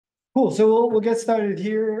Cool. So we'll get started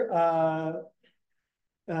here. Uh,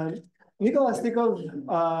 Nicholas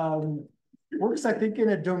Nikov works, I think, in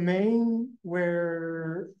a domain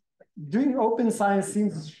where doing open science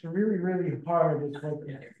seems really, really hard. It's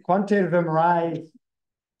like quantitative MRI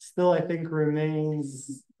still, I think,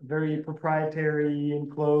 remains very proprietary,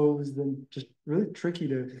 enclosed, and just really tricky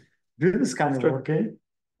to do this kind of work in.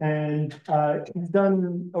 And he's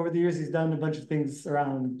done, over the years, he's done a bunch of things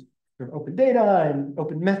around sort of open data and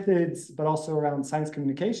open methods, but also around science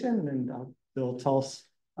communication. And they'll tell us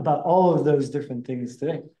about all of those different things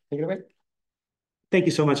today. Take it away. Thank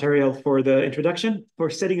you so much, Ariel, for the introduction, for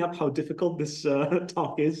setting up how difficult this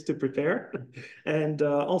talk is to prepare, and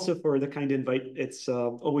also for the kind invite. It's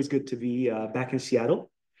always good to be back in Seattle.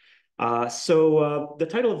 The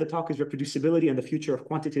title of the talk is Reproducibility and the Future of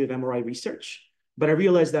Quantitative MRI Research. But I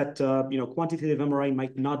realize that quantitative MRI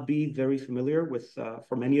might not be very familiar with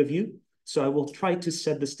for many of you. So I will try to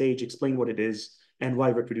set the stage, explain what it is, and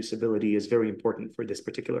why reproducibility is very important for this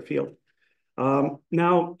particular field.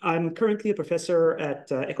 Now, I'm currently a professor at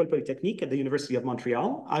École Polytechnique at the University of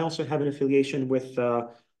Montreal. I also have an affiliation with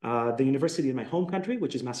the university in my home country,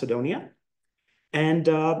 which is Macedonia. And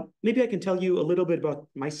maybe I can tell you a little bit about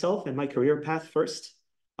myself and my career path first.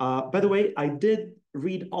 By the way, I did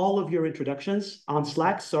read all of your introductions on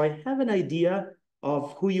Slack, so I have an idea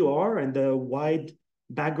of who you are and the wide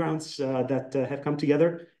backgrounds that have come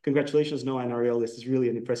together. Congratulations, Noah and Ariel. This is really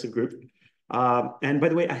an impressive group. And by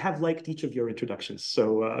the way, I have liked each of your introductions,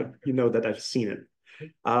 so you know that I've seen it.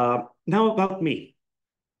 Now about me.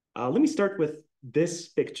 Let me start with this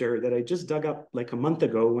picture that I just dug up like a month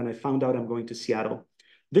ago when I found out I'm going to Seattle.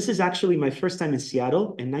 This is actually my first time in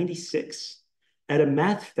Seattle in '96 at a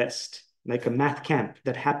math fest, like a math camp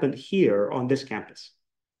that happened here on this campus.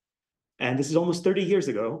 And this is almost 30 years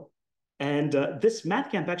ago. And this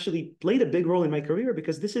math camp actually played a big role in my career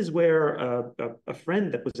because this is where a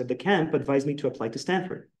friend that was at the camp advised me to apply to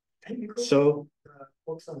Stanford. So,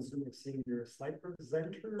 folks on Zoom are seeing your slide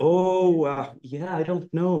presenter. Oh, yeah, I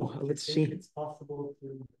don't know. Let's see. It's possible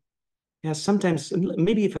to. Yeah, sometimes,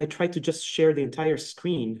 maybe if I try to just share the entire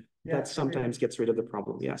screen, that sometimes gets rid of the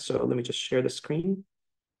problem. Yeah, so let me just share the screen.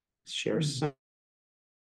 Share sound.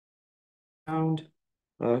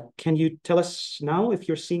 Can you tell us now if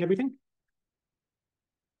you're seeing everything?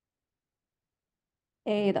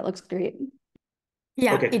 Hey, that looks great.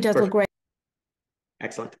 Yeah, okay, it does look great.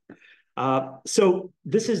 Excellent. So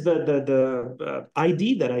this is the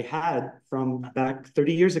ID that I had from back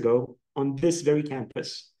 30 years ago on this very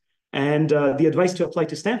campus. And the advice to apply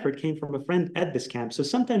to Stanford came from a friend at this camp. So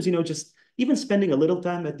sometimes, just even spending a little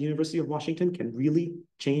time at the University of Washington can really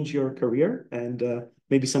change your career. And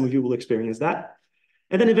maybe some of you will experience that.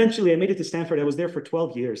 And then eventually I made it to Stanford. I was there for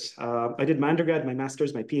 12 years. I did my undergrad, my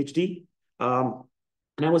master's, my PhD.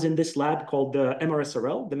 And I was in this lab called the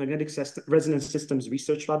MRSRL, the Magnetic Resonance Systems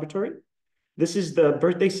Research Laboratory. This is the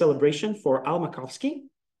birthday celebration for Al Makovsky.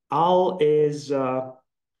 Al is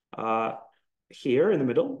here in the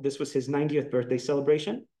middle. This was his 90th birthday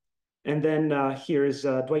celebration. And then here is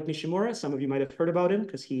Dwight Nishimura. Some of you might have heard about him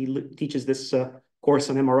because he teaches this course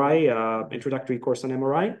on MRI, introductory course on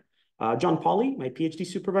MRI. John Pauly, my PhD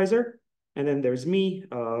supervisor. And then there's me,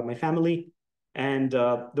 my family. And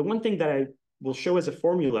the one thing that I will show as a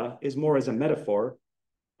formula is more as a metaphor.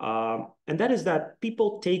 And that is that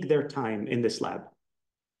people take their time in this lab.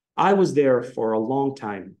 I was there for a long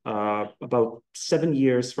time, about 7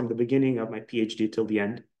 years from the beginning of my PhD till the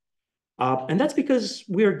end. And that's because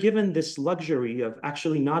we are given this luxury of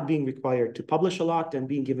actually not being required to publish a lot and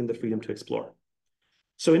being given the freedom to explore.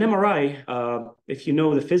 So in MRI, if you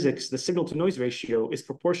know the physics, the signal to noise ratio is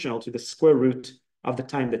proportional to the square root of the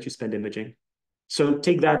time that you spend imaging. So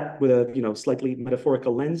take that with a slightly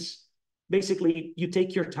metaphorical lens. Basically, you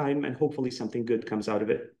take your time and hopefully something good comes out of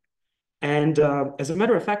it. And as a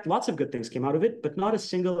matter of fact, lots of good things came out of it, but not a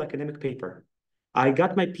single academic paper. I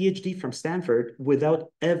got my PhD from Stanford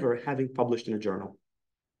without ever having published in a journal.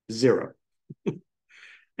 Zero.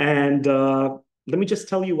 And let me just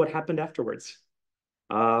tell you what happened afterwards.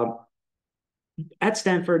 At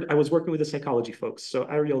Stanford, I was working with the psychology folks. So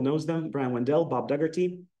Ariel knows them, Brian Wendell, Bob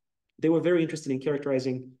Duggarty. They were very interested in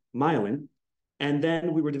characterizing myelin. And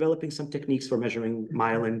then we were developing some techniques for measuring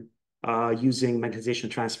myelin using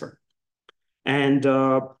magnetization transfer. And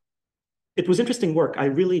it was interesting work. I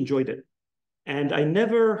really enjoyed it. And I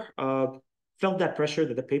never felt that pressure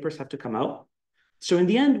that the papers have to come out. So in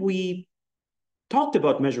the end, we talked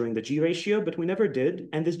about measuring the G ratio, but we never did.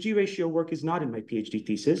 And this G ratio work is not in my PhD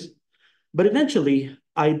thesis. But eventually,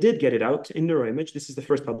 I did get it out in Neuroimage. This is the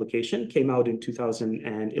first publication, came out in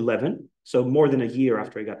 2011, so more than a year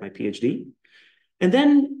after I got my PhD. And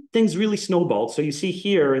then things really snowballed. So you see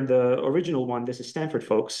here in the original one, this is Stanford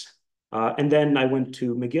folks. And then I went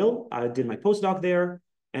to McGill. I did my postdoc there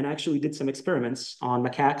and actually did some experiments on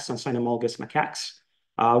macaques, on cynomolgus macaques,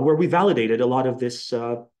 where we validated a lot of this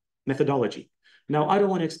methodology. Now, I don't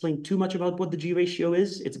want to explain too much about what the G ratio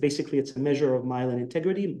is. It's a measure of myelin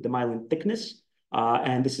integrity, the myelin thickness.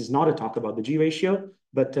 And this is not a talk about the G ratio,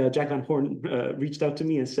 but Jack Van Horn reached out to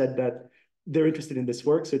me and said that they're interested in this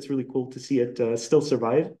work. So it's really cool to see it still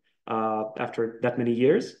survive after that many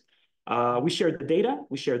years. We shared the data,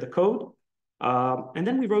 we shared the code, and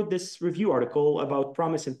then we wrote this review article about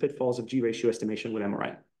promise and pitfalls of G ratio estimation with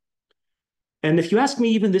MRI. And if you ask me,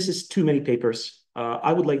 even this is too many papers.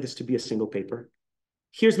 I would like this to be a single paper.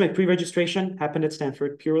 Here's my pre-registration, happened at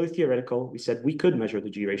Stanford, purely theoretical. We said we could measure the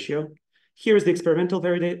G ratio. Here's the experimental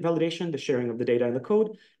validation, the sharing of the data and the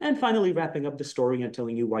code, and finally wrapping up the story and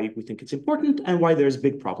telling you why we think it's important and why there's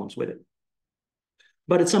big problems with it.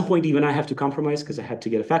 But at some point, even I have to compromise because I had to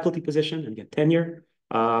get a faculty position and get tenure.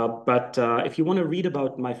 But if you want to read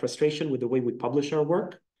about my frustration with the way we publish our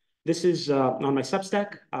work, this is on my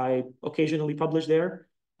Substack. I occasionally publish there,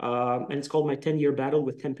 and it's called My 10-Year Battle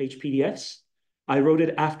with 10-Page PDFs. I wrote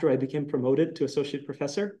it after I became promoted to associate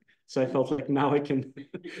professor, so I felt like now I can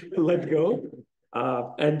let go.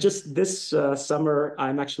 And just this summer,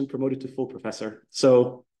 I'm actually promoted to full professor.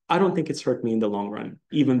 So I don't think it's hurt me in the long run,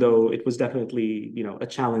 even though it was definitely, a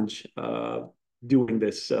challenge doing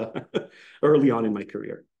this early on in my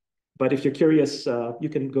career. But if you're curious, you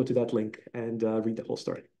can go to that link and read the whole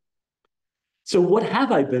story. So what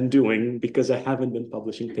have I been doing because I haven't been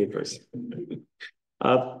publishing papers?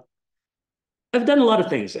 I've done a lot of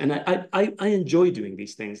things, and I enjoy doing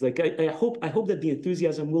these things. Like I hope that the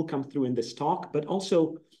enthusiasm will come through in this talk, but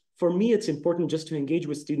also for me, it's important just to engage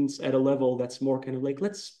with students at a level that's more kind of like,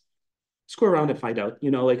 let's screw around and find out,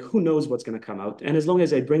 like who knows what's going to come out. And as long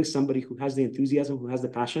as I bring somebody who has the enthusiasm, who has the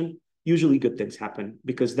passion, usually good things happen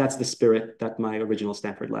because that's the spirit that my original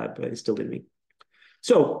Stanford lab instilled in me.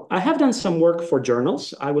 So I have done some work for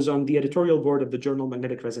journals. I was on the editorial board of the journal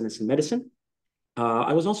Magnetic Resonance in Medicine.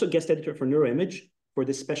 I was also guest editor for Neuroimage for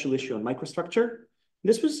this special issue on microstructure.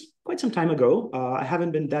 This was quite some time ago. I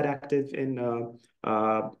haven't been that active in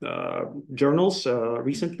journals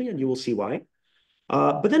recently, and you will see why.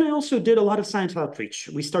 But then I also did a lot of science outreach.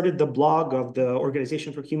 We started the blog of the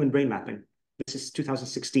Organization for Human Brain Mapping. This is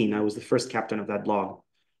 2016. I was the first captain of that blog.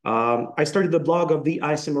 I started the blog of the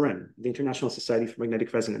ISMRM, the International Society for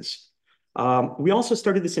Magnetic Resonance. We also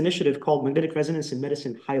started this initiative called Magnetic Resonance in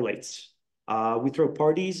Medicine Highlights. We throw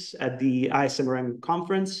parties at the ISMRM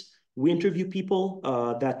conference. We interview people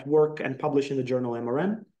that work and publish in the journal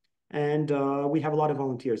MRM. And we have a lot of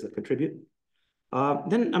volunteers that contribute.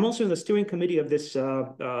 Then I'm also in the steering committee of this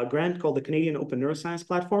grant called the Canadian Open Neuroscience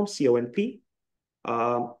Platform, CONP.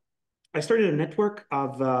 I started a network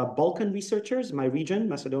of Balkan researchers. My region,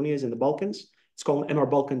 Macedonia, is in the Balkans. It's called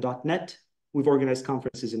mrbalkan.net. We've organized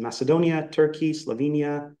conferences in Macedonia, Turkey,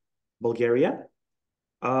 Slovenia, Bulgaria.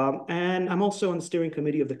 And I'm also on the steering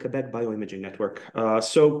committee of the Quebec Bioimaging Network.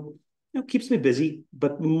 So it keeps me busy,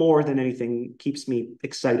 but more than anything, keeps me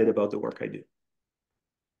excited about the work I do.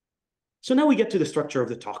 So now we get to the structure of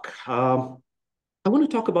the talk. I want to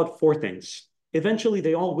talk about 4 things. Eventually,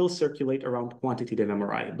 they all will circulate around quantitative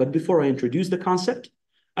MRI. But before I introduce the concept,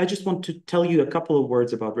 I just want to tell you a couple of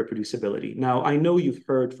words about reproducibility. Now, I know you've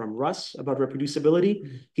heard from Russ about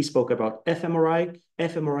reproducibility. He spoke about fMRI.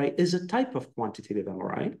 fMRI is a type of quantitative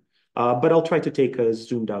MRI, but I'll try to take a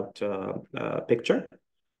zoomed out picture.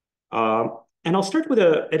 And I'll start with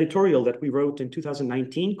an editorial that we wrote in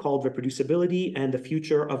 2019 called Reproducibility and the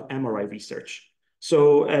Future of MRI Research.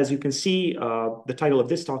 So as you can see, the title of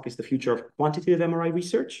this talk is The Future of Quantitative MRI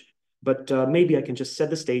Research, but maybe I can just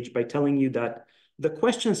set the stage by telling you that the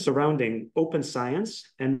questions surrounding open science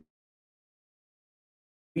and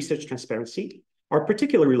research transparency are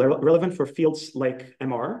particularly relevant for fields like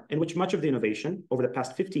MR, in which much of the innovation over the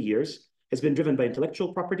past 50 years has been driven by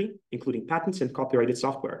intellectual property, including patents and copyrighted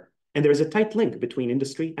software. And there is a tight link between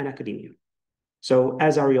industry and academia. So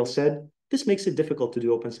as Ariel said, this makes it difficult to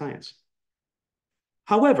do open science.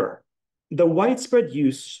 However, the widespread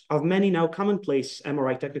use of many now commonplace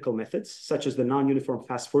MRI technical methods, such as the non-uniform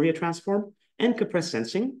fast Fourier transform and compressed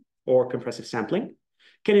sensing or compressive sampling,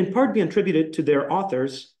 can in part be attributed to their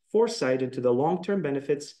authors' foresight into the long-term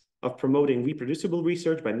benefits of promoting reproducible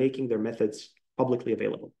research by making their methods publicly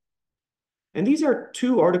available. And these are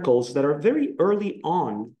 2 articles that are very early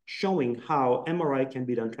on showing how MRI can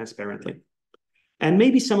be done transparently. And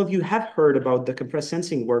maybe some of you have heard about the compressed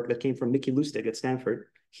sensing work that came from Mickey Lustig at Stanford.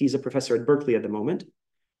 He's a professor at Berkeley at the moment.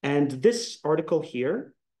 And this article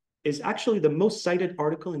here is actually the most cited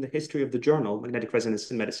article in the history of the journal, Magnetic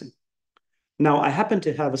Resonance in Medicine. Now, I happen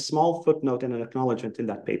to have a small footnote and an acknowledgement in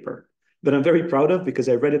that paper that I'm very proud of because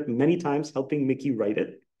I read it many times, helping Mickey write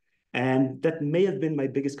it. And that may have been my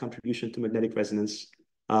biggest contribution to magnetic resonance.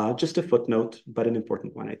 Just a footnote, but an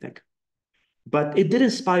important one, I think. But it did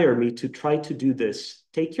inspire me to try to do this.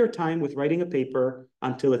 Take your time with writing a paper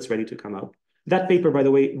until it's ready to come out. That paper, by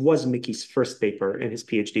the way, was Mickey's first paper in his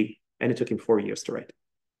PhD, and it took him 4 years to write.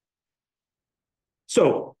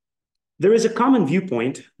 So there is a common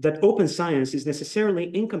viewpoint that open science is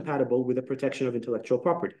necessarily incompatible with the protection of intellectual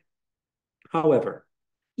property. However,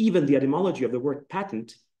 even the etymology of the word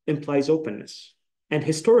patent implies openness. And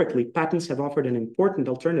historically, patents have offered an important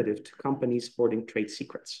alternative to companies hoarding trade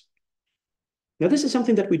secrets. Now, this is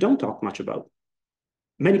something that we don't talk much about.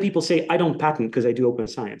 Many people say, I don't patent because I do open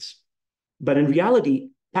science. But in reality,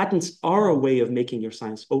 patents are a way of making your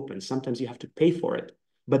science open. Sometimes you have to pay for it.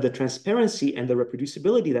 But the transparency and the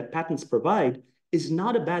reproducibility that patents provide is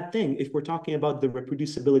not a bad thing if we're talking about the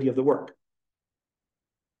reproducibility of the work.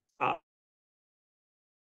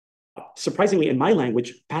 Surprisingly, in my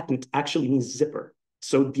language, patent actually means zipper.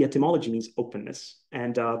 So the etymology means openness.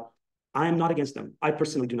 And I'm not against them. I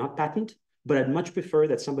personally do not patent, but I'd much prefer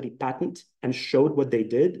that somebody patent and showed what they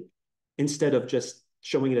did instead of just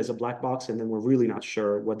showing it as a black box and then we're really not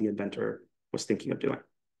sure what the inventor was thinking of doing.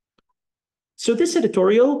 So this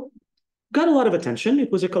editorial got a lot of attention.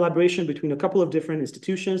 It was a collaboration between a couple of different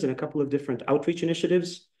institutions and a couple of different outreach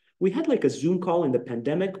initiatives. We had like a Zoom call in the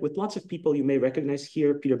pandemic with lots of people you may recognize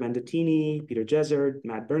here, Peter Bandettini, Peter Jezzard,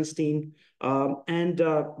 Matt Bernstein.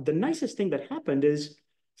 The nicest thing that happened is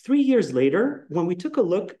 3 years later, when we took a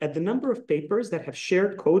look at the number of papers that have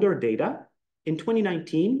shared code or data in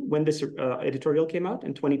 2019, when this editorial came out,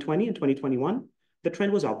 in 2020 and 2021, the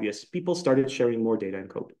trend was obvious. People started sharing more data and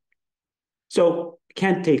code. So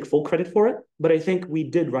can't take full credit for it, but I think we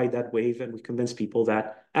did ride that wave and we convinced people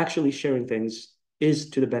that actually sharing things is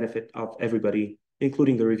to the benefit of everybody,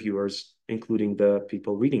 including the reviewers, including the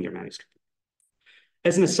people reading your manuscript.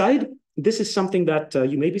 As an aside, this is something that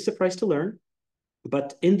you may be surprised to learn,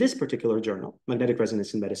 but in this particular journal, Magnetic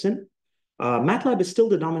Resonance in Medicine, MATLAB is still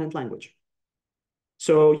the dominant language.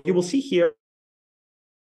 So you will see here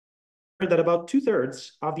that about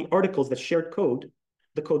 2/3 of the articles that shared code,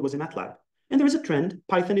 the code was in MATLAB. And there is a trend,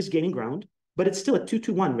 Python is gaining ground, but it's still a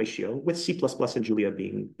 2-to-1 ratio with C++ and Julia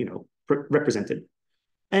being, represented.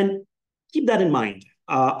 And keep that in mind.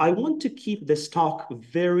 I want to keep this talk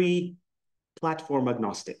very platform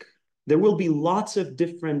agnostic. There will be lots of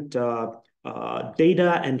different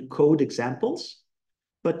data and code examples,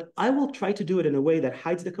 but I will try to do it in a way that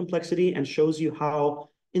hides the complexity and shows you how,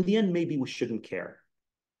 in the end, maybe we shouldn't care.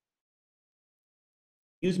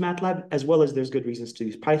 Use MATLAB as well as there's good reasons to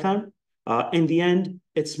use Python. In the end,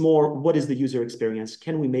 it's more, what is the user experience?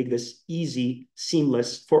 Can we make this easy,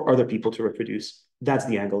 seamless for other people to reproduce? That's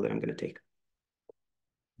the angle that I'm going to take.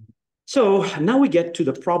 So now we get to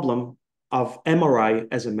the problem of MRI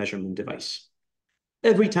as a measurement device.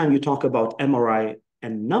 Every time you talk about MRI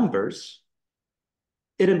and numbers,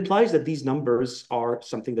 it implies that these numbers are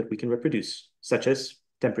something that we can reproduce, such as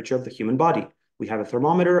temperature of the human body. We have a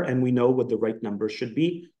thermometer and we know what the right number should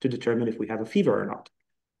be to determine if we have a fever or not.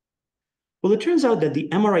 Well, it turns out that the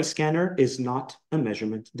MRI scanner is not a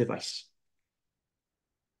measurement device.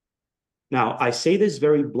 Now, I say this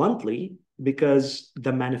very bluntly because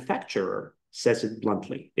the manufacturer says it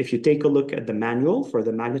bluntly. If you take a look at the manual for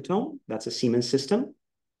the magnetome, that's a Siemens system.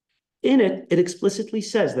 In it, it explicitly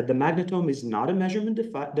says that the magnetome is not a measurement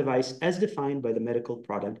device as defined by the medical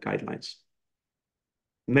product guidelines.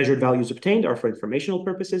 Measured values obtained are for informational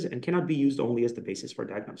purposes and cannot be used only as the basis for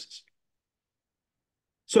diagnosis.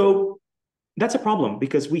 So that's a problem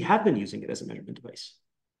because we have been using it as a measurement device.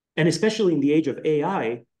 And especially in the age of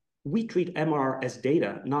AI, we treat MR as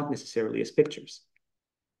data, not necessarily as pictures.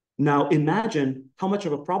 Now imagine how much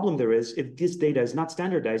of a problem there is if this data is not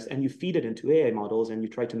standardized and you feed it into AI models and you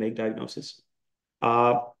try to make diagnosis.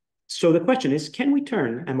 So the question is, can we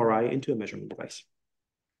turn MRI into a measurement device?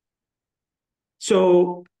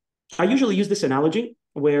 So I usually use this analogy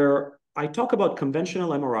where I talk about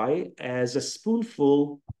conventional MRI as a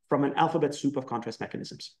spoonful from an alphabet soup of contrast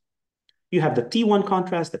mechanisms. You have the T1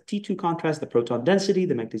 contrast, the T2 contrast, the proton density,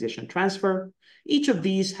 the magnetization transfer. Each of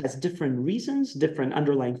these has different reasons, different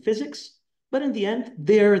underlying physics, but in the end,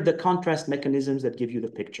 they're the contrast mechanisms that give you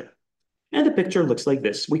the picture. And the picture looks like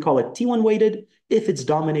this. We call it T1 weighted if it's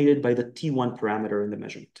dominated by the T1 parameter in the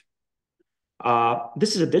measurement.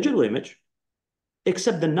 This is a digital image,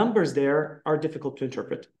 except the numbers there are difficult to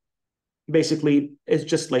interpret. Basically, it's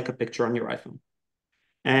just like a picture on your iPhone.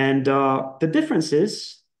 And the difference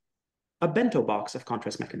is a bento box of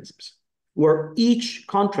contrast mechanisms, where each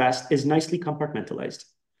contrast is nicely compartmentalized.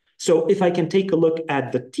 So if I can take a look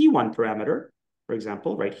at the T1 parameter, for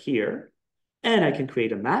example, right here, and I can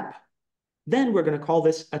create a map, then we're going to call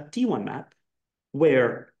this a T1 map,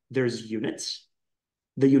 where there's units.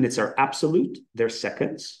 The units are absolute, they're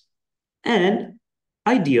seconds. And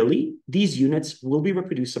ideally, these units will be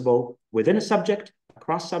reproducible within a subject,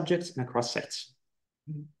 across subjects, and across sites.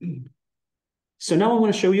 So now I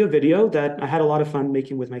want to show you a video that I had a lot of fun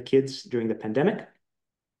making with my kids during the pandemic.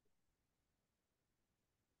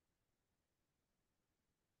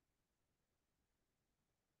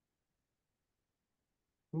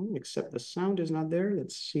 Except the sound is not there.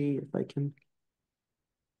 Let's see if I can.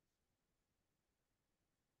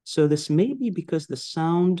 So this may be because the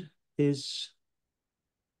sound is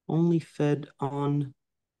only fed on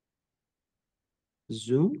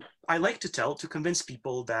Zoom. I like to convince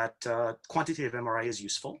people that quantitative MRI is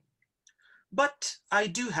useful, but I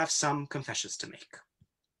do have some confessions to make.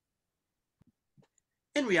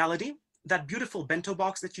 In reality, that beautiful bento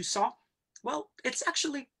box that you saw, well, it's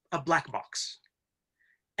actually a black box.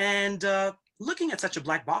 And looking at such a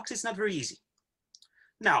black box is not very easy.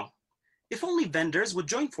 Now, if only vendors would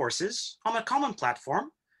join forces on a common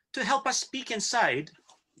platform to help us peek inside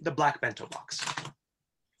the black bento box.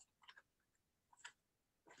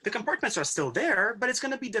 The compartments are still there, but it's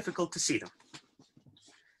going to be difficult to see them.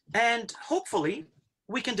 And hopefully,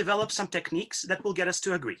 we can develop some techniques that will get us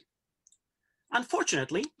to agree.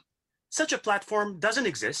 Unfortunately, such a platform doesn't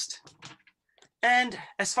exist. And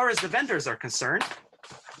as far as the vendors are concerned,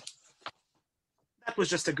 that was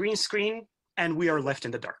just a green screen, and we are left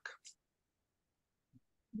in the dark.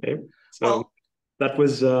 Okay, so well, that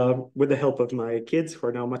was with the help of my kids, who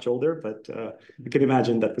are now much older, but you can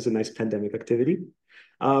imagine that was a nice pandemic activity.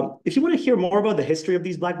 If you want to hear more about the history of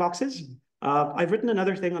these black boxes, I've written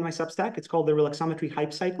another thing on my Substack. It's called the Relaxometry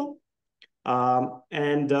Hype Cycle,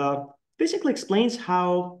 and basically explains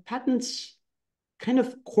how patents kind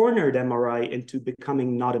of cornered MRI into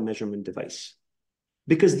becoming not a measurement device.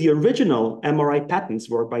 Because the original MRI patents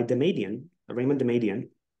were by Raymond Damadian,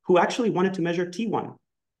 who actually wanted to measure T1.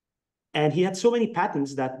 And he had so many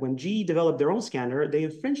patents that when GE developed their own scanner, they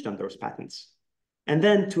infringed on those patents. And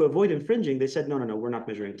then to avoid infringing, they said, no, we're not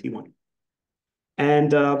measuring T1.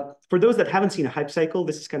 And for those that haven't seen a hype cycle,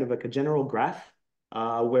 this is kind of like a general graph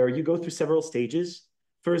where you go through several stages.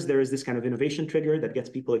 First, there is this kind of innovation trigger that gets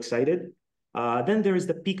people excited. Then there is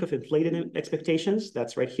the peak of inflated expectations.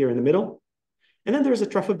 That's right here in the middle. And then there's a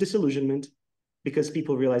trough of disillusionment because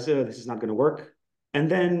people realize, oh, this is not going to work. And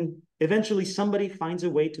then eventually somebody finds a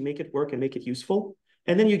way to make it work and make it useful.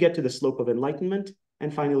 And then you get to the slope of enlightenment,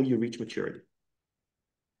 and finally you reach maturity.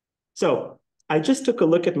 So I just took a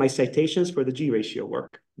look at my citations for the G ratio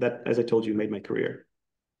work that, as I told you, made my career.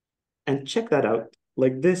 And check that out.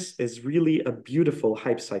 Like, this is really a beautiful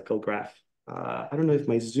hype cycle graph. I don't know if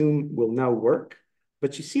my Zoom will now work,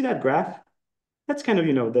 but you see that graph? That's kind of,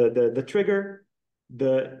 the trigger,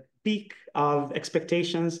 the peak of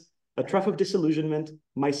expectations, a trough of disillusionment,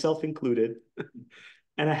 myself included.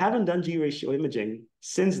 And I haven't done G ratio imaging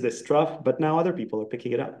since this trough, but now other people are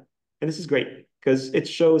picking it up. And this is great because it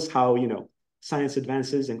shows how, science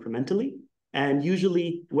advances incrementally. And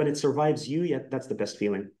usually when it survives you, yeah, that's the best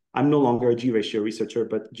feeling. I'm no longer a G ratio researcher,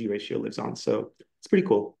 but G ratio lives on. So it's pretty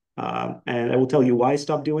cool. And I will tell you why I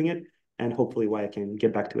stopped doing it and hopefully why I can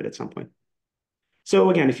get back to it at some point.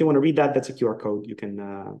 So again, if you want to read that, that's a QR code. You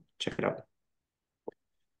can check it out.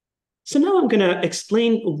 So now I'm going to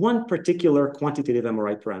explain one particular quantitative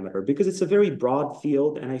MRI parameter because it's a very broad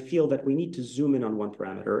field, and I feel that we need to zoom in on one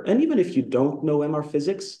parameter. And even if you don't know MR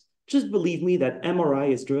physics, just believe me that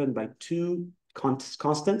MRI is driven by two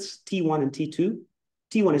constants, T1 and T2.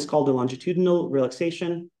 T1 is called the longitudinal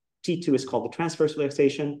relaxation. T2 is called the transverse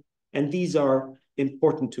relaxation. And these are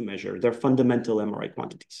important to measure. They're fundamental MRI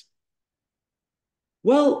quantities.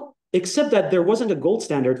 Well, except that there wasn't a gold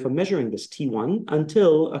standard for measuring this T1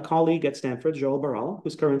 until a colleague at Stanford, Joel Barral,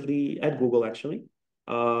 who's currently at Google actually,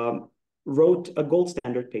 wrote a gold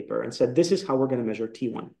standard paper and said, this is how we're going to measure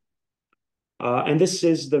T1. And this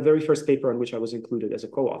is the very first paper on which I was included as a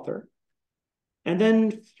co-author. And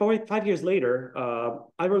then 5 years later,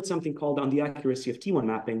 I wrote something called On the Accuracy of T1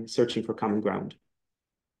 Mapping, Searching for Common Ground.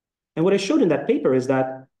 And what I showed in that paper is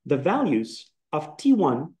that the values of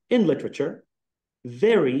T1 in literature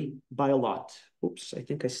vary by a lot. Oops, I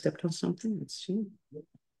think I stepped on something. Let's see.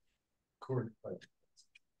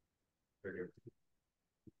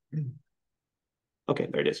 Okay,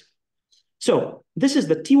 there it is. So this is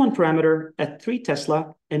the T1 parameter at 3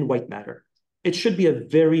 Tesla in white matter. It should be a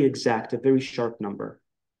very exact, a very sharp number.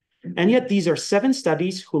 And yet these are 7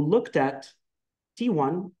 studies who looked at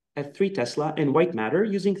T1 at 3 Tesla in white matter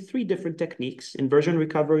using 3 different techniques: inversion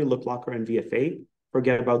recovery, look locker, and VFA.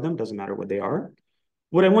 Forget about them, doesn't matter what they are.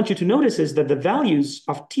 What I want you to notice is that the values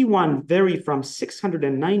of T1 vary from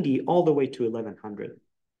 690 all the way to 1100.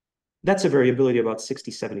 That's a variability of about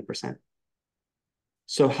 60, 70%.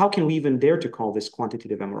 So how can we even dare to call this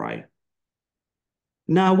quantitative MRI?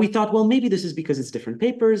 Now, we thought, well, maybe this is because it's different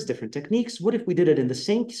papers, different techniques. What if we did it in the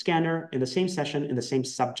same scanner, in the same session, in the same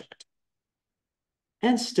subject?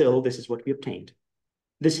 And still, this is what we obtained.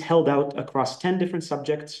 This held out across 10 different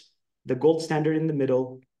subjects, the gold standard in the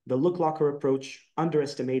middle, the look locker approach,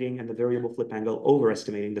 underestimating, and the variable flip angle,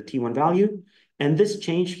 overestimating the T1 value. And this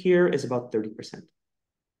change here is about 30%.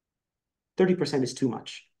 30% is too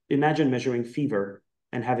much. Imagine measuring fever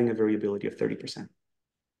and having a variability of 30%.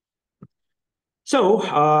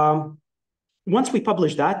 So once we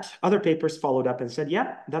published that, other papers followed up and said,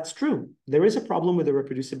 yeah, that's true. There is a problem with the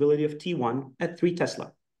reproducibility of T1 at 3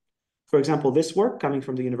 Tesla. For example, this work coming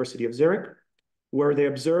from the University of Zurich, where they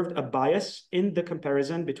observed a bias in the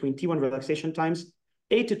comparison between T1 relaxation times,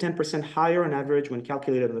 8 to 10% higher on average when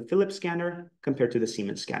calculated on the Philips scanner compared to the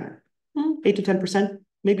Siemens scanner. 8 to 10%,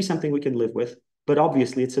 maybe something we can live with, but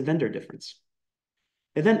obviously it's a vendor difference.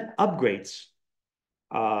 And then upgrades.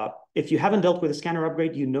 If you haven't dealt with a scanner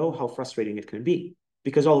upgrade, you know how frustrating it can be,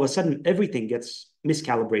 because all of a sudden everything gets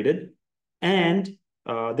miscalibrated. And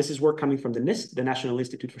this is work coming from the NIST, the National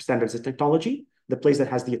Institute for Standards and Technology, the place that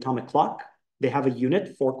has the atomic clock. They have a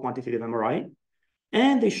unit for quantitative MRI.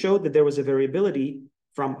 And they showed that there was a variability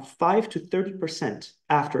from 5 to 30%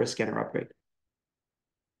 after a scanner upgrade.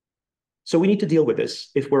 So we need to deal with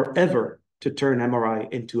this if we're ever to turn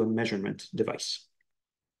MRI into a measurement device.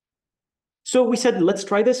 So we said, let's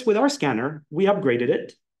try this with our scanner. We upgraded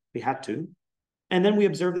it. We had to. And then we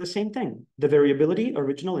observed the same thing. The variability,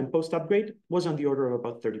 original and post-upgrade, was on the order of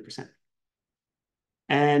about 30%.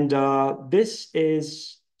 And this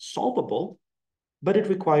is solvable, but it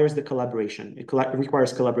requires the collaboration. It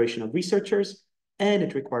requires collaboration of researchers, and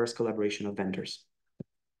it requires collaboration of vendors.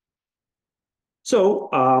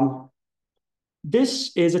 So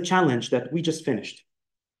this is a challenge that we just finished.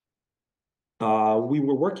 We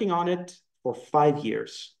were working on it for 5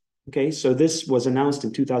 years. Okay, so this was announced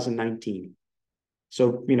in 2019.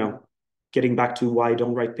 So, getting back to why I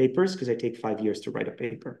don't write papers, because I take 5 years to write a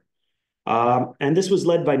paper. And this was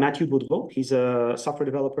led by Mathieu Boudreau. He's a software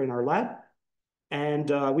developer in our lab. And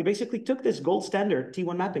we basically took this gold standard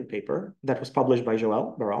T1 mapping paper that was published by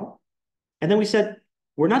Joël Barral. And then we said,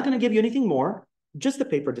 we're not going to give you anything more, just the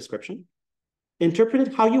paper description. Interpret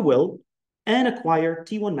it how you will, and acquire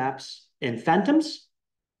T1 maps in phantoms,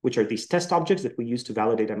 which are these test objects that we use to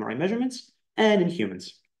validate MRI measurements, and in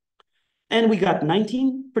humans. And we got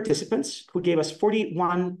 19 participants who gave us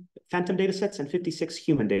 41 phantom datasets and 56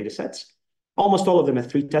 human datasets. Almost all of them at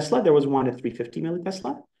 3 Tesla. There was one at 350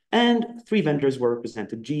 millitesla. And 3 vendors were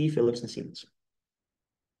represented: GE, Philips, and Siemens.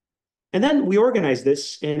 And then we organized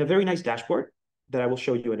this in a very nice dashboard that I will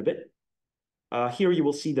show you in a bit. Here you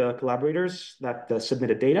will see the collaborators that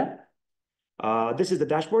submitted data. This is the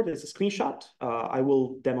dashboard. It's a screenshot. I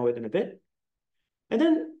will demo it in a bit. And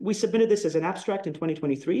then we submitted this as an abstract in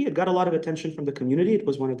 2023. It got a lot of attention from the community. It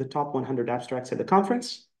was one of the top 100 abstracts at the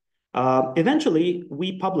conference. Eventually,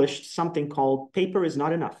 we published something called Paper is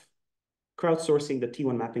Not Enough, crowdsourcing the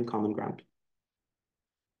T1 mapping common ground.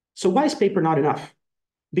 So why is paper not enough?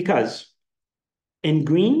 Because in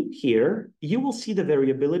green here, you will see the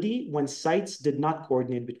variability when sites did not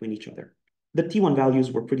coordinate between each other. The T1 values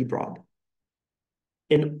were pretty broad.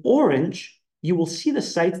 In orange, you will see the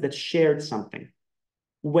sites that shared something.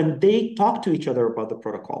 When they talked to each other about the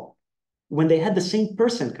protocol, when they had the same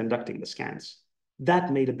person conducting the scans,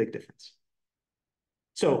 that made a big difference.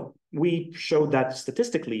 So we showed that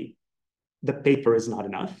statistically, the paper is not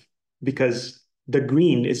enough because the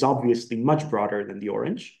green is obviously much broader than the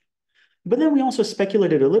orange. But then we also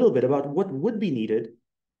speculated a little bit about what would be needed.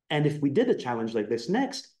 And if we did a challenge like this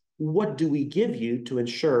next, what do we give you to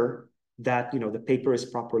ensure that the paper is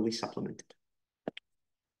properly supplemented?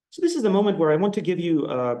 So this is the moment where I want to give you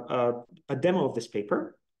a demo of this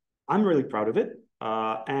paper. I'm really proud of it.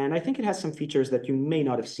 And I think it has some features that you may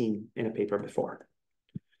not have seen in a paper before.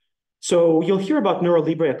 So you'll hear about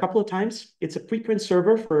NeuroLibre a couple of times. It's a preprint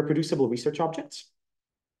server for reproducible research objects.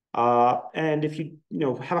 And if you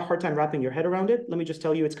have a hard time wrapping your head around it, let me just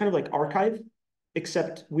tell you, it's kind of like archive,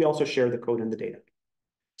 except we also share the code and the data.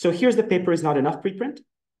 So here's the Paper is Not Enough preprint.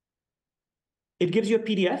 It gives you a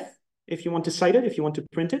PDF. If you want to cite it, if you want to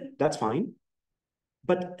print it, that's fine.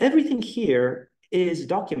 But everything here is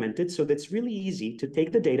documented so that it's really easy to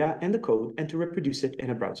take the data and the code and to reproduce it in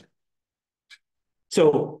a browser.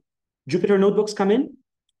 So Jupyter notebooks come in,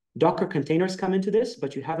 Docker containers come into this,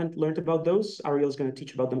 but you haven't learned about those. Ariel is going to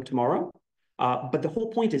teach about them tomorrow. But the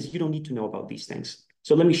whole point is you don't need to know about these things.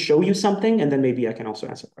 So let me show you something, and then maybe I can also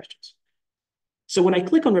answer questions. So when I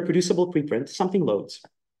click on reproducible preprint, something loads.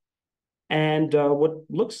 And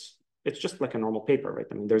it's just like a normal paper, right?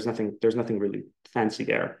 I mean, there's nothing really fancy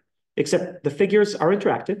there, except the figures are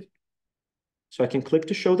interactive. So I can click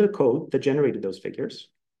to show the code that generated those figures.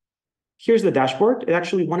 Here's the dashboard. It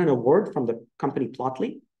actually won an award from the company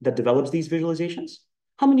Plotly that develops these visualizations.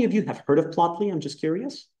 How many of you have heard of Plotly? I'm just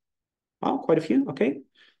curious. Well, quite a few, okay.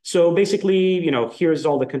 So basically, here's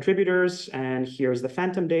all the contributors, and here's the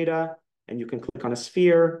phantom data, and you can click on a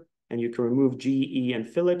sphere, and you can remove GE and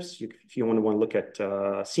Philips if you want to look at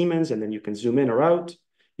Siemens, and then you can zoom in or out.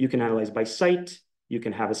 You can analyze by site. You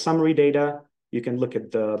can have a summary data. You can look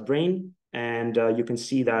at the brain, and you can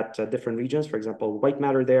see that different regions, for example, white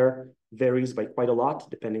matter there varies by quite a lot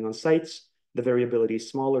depending on sites. The variability is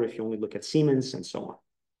smaller if you only look at Siemens and so on.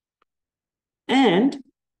 And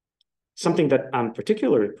something that I'm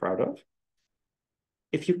particularly proud of,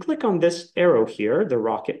 if you click on this arrow here, the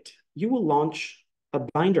rocket, you will launch a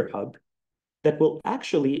binder hub that will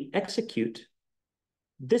actually execute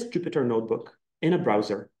this Jupyter notebook in a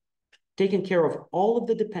browser, taking care of all of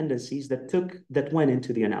the dependencies that went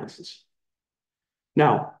into the analysis.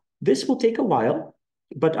 Now, this will take a while,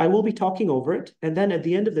 but I will be talking over it. And then at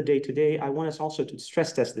the end of the day today, I want us also to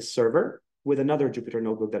stress test this server with another Jupyter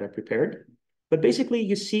notebook that I prepared. But basically,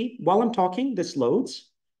 you see, while I'm talking, this loads.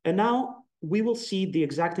 And now we will see the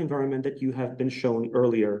exact environment that you have been shown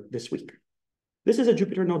earlier this week. This is a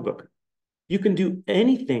Jupyter notebook. You can do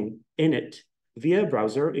anything in it via a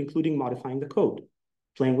browser, including modifying the code,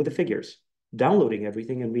 playing with the figures, downloading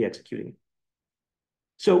everything and re-executing.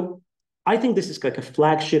 So I think this is like a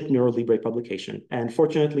flagship NeuroLibre publication. And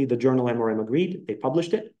fortunately, the journal MRM agreed. They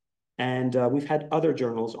published it. And we've had other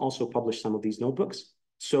journals also publish some of these notebooks.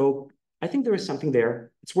 So I think there is something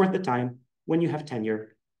there. It's worth the time when you have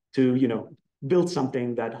tenure to, build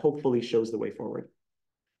something that hopefully shows the way forward.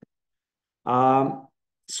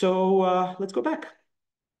 So let's go back.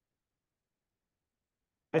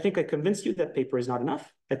 I think I convinced you that paper is not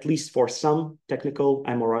enough, at least for some technical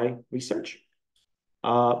MRI research.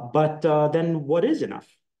 But then what is enough?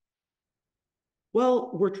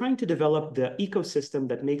 Well, we're trying to develop the ecosystem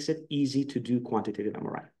that makes it easy to do quantitative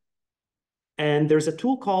MRI. And there's a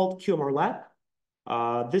tool called qMRI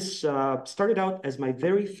Lab. This started out as my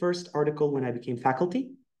very first article when I became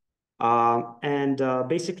faculty.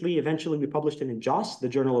 Basically, eventually we published it in JOSS, the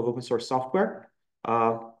Journal of Open Source Software.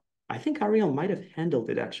 I think Ariel might have handled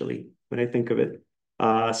it, actually, when I think of it.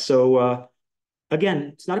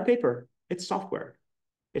 Again, it's not a paper, it's software.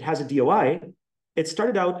 It has a DOI. It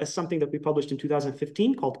started out as something that we published in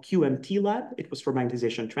 2015 called qMT Lab. It was for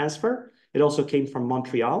magnetization transfer. It also came from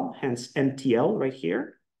Montreal, hence MTL right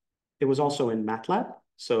here. It was also in MATLAB,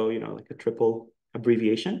 so, like a triple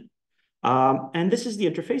abbreviation. And this is the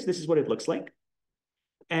interface. This is what it looks like.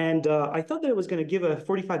 And I thought that I was going to give a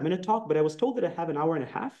 45-minute talk, but I was told that I have an hour and a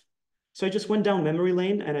half. So I just went down memory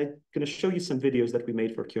lane, and I'm going to show you some videos that we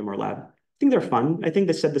made for qMRI Lab. I think they're fun. I think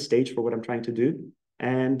they set the stage for what I'm trying to do.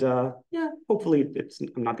 And yeah, hopefully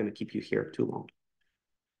I'm not going to keep you here too long.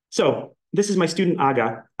 So this is my student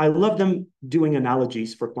Aga. I love them doing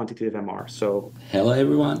analogies for quantitative MR. So hello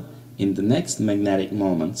everyone. In the next magnetic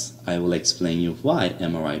moments, I will explain you why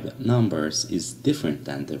MRI with numbers is different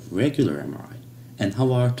than the regular MRI and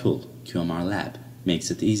how our tool, qMRI Lab, makes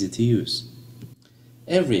it easy to use.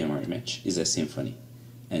 Every MR image is a symphony,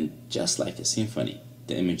 and just like a symphony,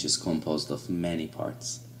 the image is composed of many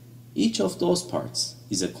parts. Each of those parts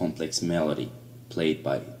is a complex melody played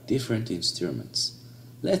by different instruments.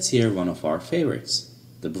 Let's hear one of our favorites,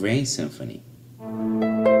 the Brain Symphony.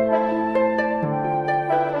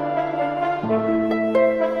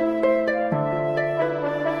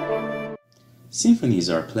 Symphonies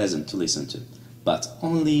are pleasant to listen to, but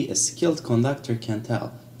only a skilled conductor can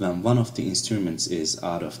tell when one of the instruments is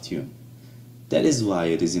out of tune. That is why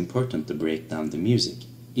it is important to break down the music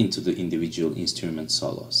into the individual instrument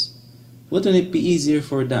solos. Wouldn't it be easier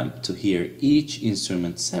for them to hear each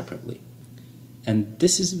instrument separately? And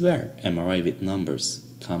this is where MRI with numbers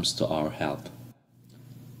comes to our help.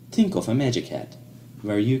 Think of a magic hat,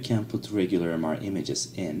 where you can put regular MR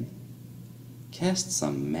images in, cast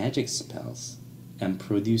some magic spells, and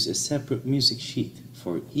produce a separate music sheet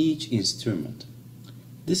for each instrument.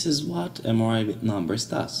 This is what MRI with numbers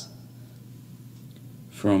does.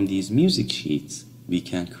 From these music sheets, we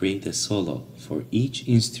can create a solo for each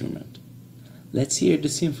instrument. Let's hear the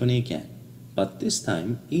symphony again, but this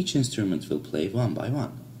time each instrument will play one by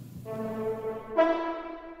one.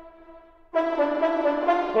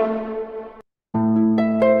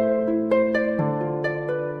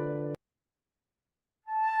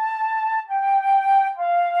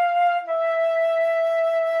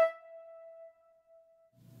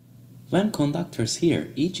 When conductors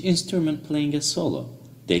hear each instrument playing a solo,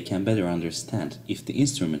 they can better understand if the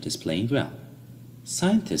instrument is playing well.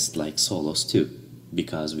 Scientists like solos too,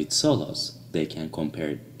 because with solos, they can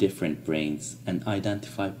compare different brains and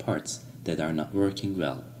identify parts that are not working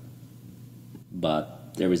well.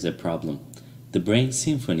 But there is a problem. The brain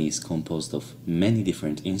symphony is composed of many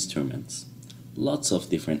different instruments, lots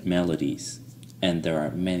of different melodies, and there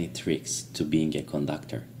are many tricks to being a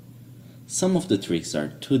conductor. Some of the tricks are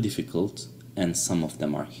too difficult and some of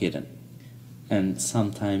them are hidden. And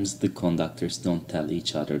sometimes the conductors don't tell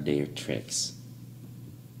each other their tricks.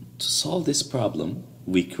 To solve this problem,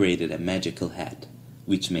 we created a magical hat,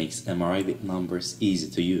 which makes MRI with numbers easy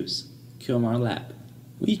to use, qMRI Lab.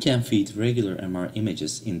 We can feed regular MRI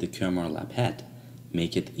images in the qMRI Lab hat,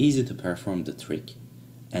 make it easy to perform the trick,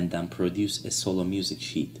 and then produce a solo music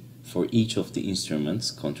sheet for each of the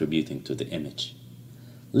instruments contributing to the image.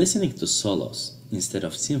 Listening to solos instead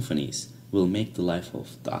of symphonies will make the life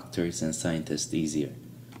of doctors and scientists easier.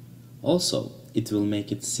 Also, it will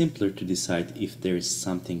make it simpler to decide if there is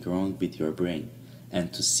something wrong with your brain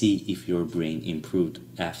and to see if your brain improved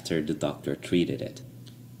after the doctor treated it.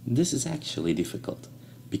 This is actually difficult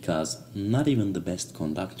because not even the best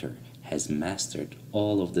conductor has mastered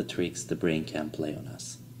all of the tricks the brain can play on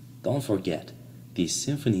us. Don't forget, these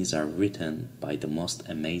symphonies are written by the most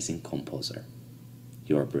amazing composer,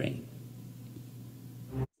 your brain.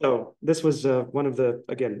 So this was one of the,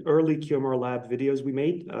 again, early qMRI Lab videos we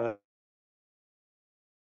made.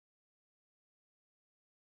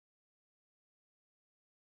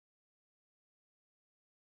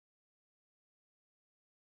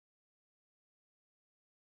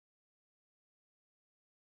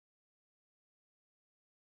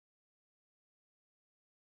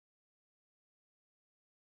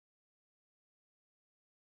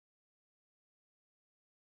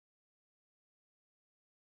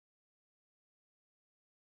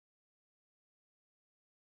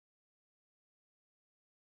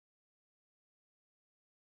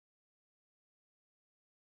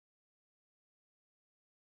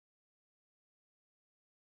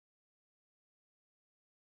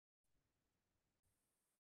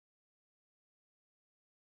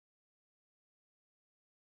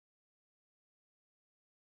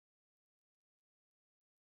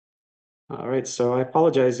 All right, so I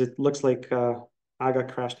apologize. It looks like Aga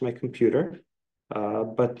crashed my computer,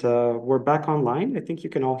 but we're back online. I think you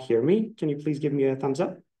can all hear me. Can you please give me a thumbs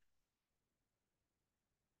up?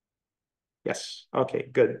 Yes, okay,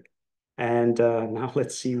 good. And now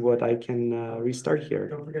let's see what I can restart here.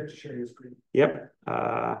 Don't forget to share your screen. Yep,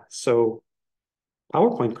 so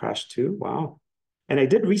PowerPoint crashed too, wow. And I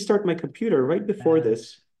did restart my computer right before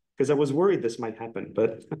this because I was worried this might happen,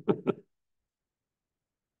 but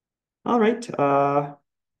all right,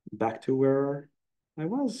 back to where I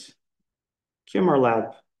was. qMRI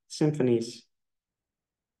Lab, symphonies.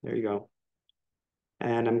 There you go.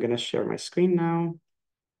 And I'm gonna share my screen now.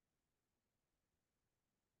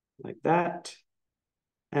 Like that.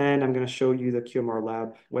 And I'm gonna show you the qMRI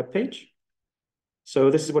Lab webpage. So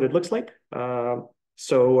this is what it looks like. You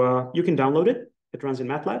can download it. It runs in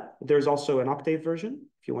MATLAB. There's also an Octave version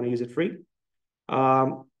if you want to use it free.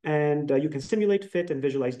 You can simulate, fit, and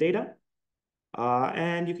visualize data.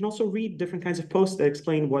 And you can also read different kinds of posts that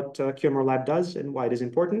explain what qMRI Lab does and why it is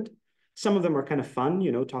important. Some of them are kind of fun,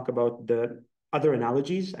 talk about the other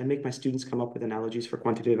analogies. I make my students come up with analogies for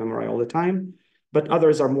quantitative MRI all the time. But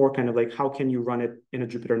others are more kind of like, how can you run it in a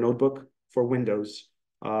Jupyter notebook for Windows?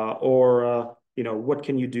 What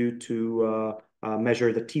can you do to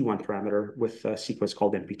measure the T1 parameter with a sequence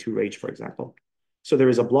called NP2RAGE, for example. So there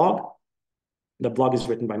is a blog. The blog is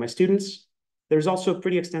written by my students. There's also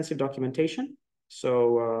pretty extensive documentation.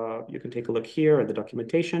 So you can take a look here at the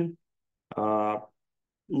documentation.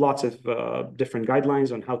 Lots of different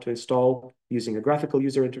guidelines on how to install using a graphical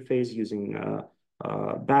user interface, using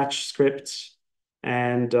batch scripts.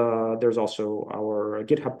 And there's also our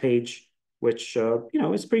GitHub page, which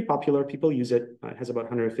is pretty popular. People use it. It has about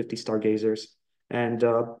 150 stargazers. And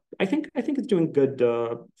I think it's doing good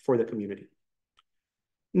for the community.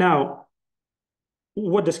 Now,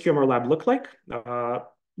 what does qMRI Lab look like?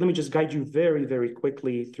 Let me just guide you very, very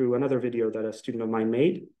quickly through another video that a student of mine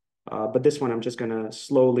made. But this one, I'm just going to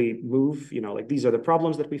slowly move, like these are the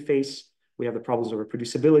problems that we face. We have the problems of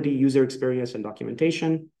reproducibility, user experience, and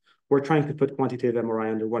documentation. we're trying to put quantitative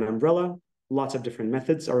MRI under one umbrella. Lots of different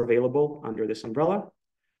methods are available under this umbrella.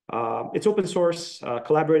 It's open source,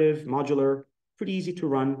 collaborative, modular, pretty easy to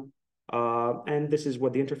run. And this is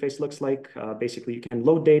what the interface looks like. Basically, you can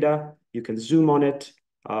load data, you can zoom on it,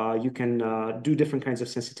 you can do different kinds of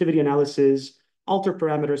sensitivity analysis, alter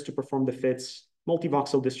parameters to perform the fits,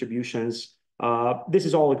 multivoxel distributions. This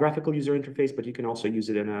is all a graphical user interface, but you can also use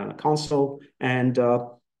it in a console. And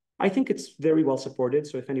I think it's very well supported.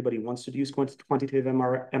 So if anybody wants to use quantitative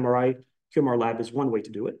MRI, qMR Lab is one way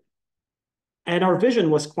to do it. And our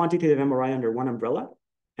vision was quantitative MRI under one umbrella.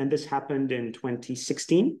 And this happened in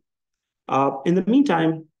 2016. In the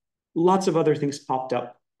meantime, lots of other things popped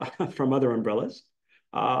up from other umbrellas,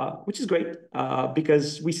 which is great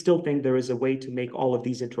because we still think there is a way to make all of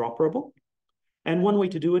these interoperable. And one way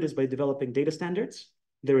to do it is by developing data standards.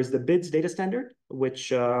 There is the BIDS data standard,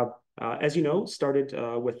 which, as you know, started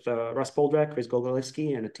with Russ Poldrak, Chris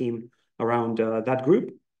Gogolewski, and a team around that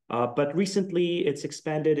group. But recently, it's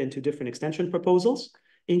expanded into different extension proposals,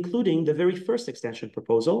 including the very first extension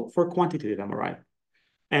proposal for quantitative MRI.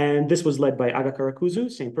 And this was led by Aga Karakuzu,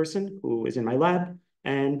 same person who is in my lab.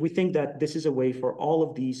 And we think that this is a way for all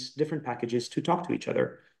of these different packages to talk to each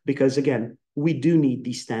other. Because again, we do need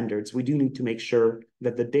these standards. We do need to make sure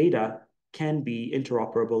that the data can be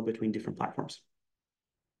interoperable between different platforms.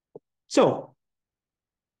 So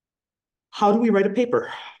how do we write a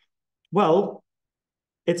paper? Well,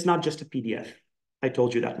 it's not just a PDF. I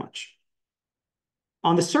told you that much.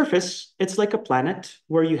 On the surface, it's like a planet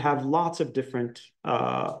where you have lots of different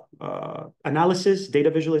analysis, data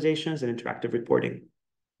visualizations, and interactive reporting.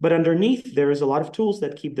 But underneath, there is a lot of tools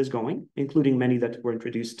that keep this going, including many that were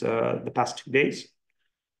introduced the past 2 days.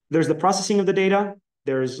 There's the processing of the data.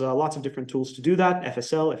 There's lots of different tools to do that: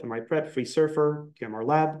 FSL, fMRI Prep, Free Surfer, qMR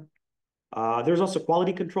Lab. There's also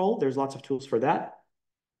quality control. There's lots of tools for that.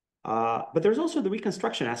 But there's also the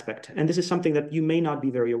reconstruction aspect. And this is something that you may not be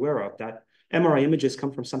very aware of, that MRI images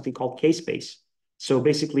come from something called K-space. So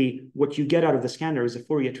basically, what you get out of the scanner is a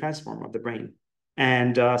Fourier transform of the brain.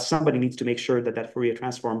 And somebody needs to make sure that that Fourier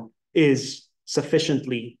transform is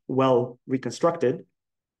sufficiently well reconstructed.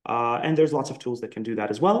 And there's lots of tools that can do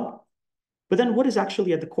that as well. But then what is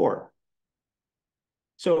actually at the core?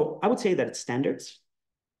 So I would say that it's standards,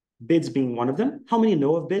 BIDS being one of them. How many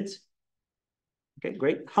know of BIDS? Okay,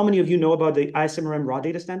 great. How many of you know about the ISMRM raw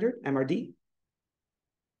data standard, MRD?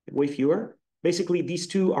 Way fewer. Basically, these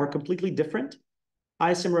two are completely different.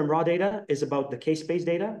 ISMRM raw data is about the K-space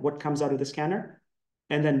data, what comes out of the scanner.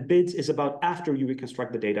 And then BIDS is about after you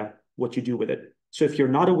reconstruct the data, what you do with it. So if you're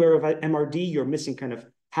not aware of MRD, you're missing kind of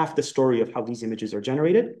half the story of how these images are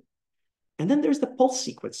generated. And then there's the pulse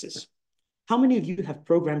sequences. How many of you have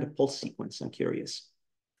programmed a pulse sequence? I'm curious.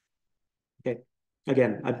 Okay.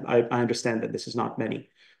 Again, I understand that this is not many.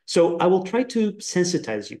 So I will try to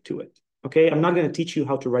sensitize you to it. Okay. I'm not going to teach you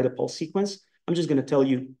how to write a pulse sequence. I'm just going to tell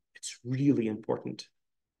you it's really important.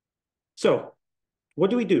 So what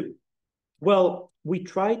do? Well, we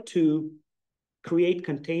try to create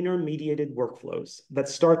container-mediated workflows that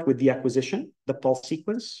start with the acquisition, the pulse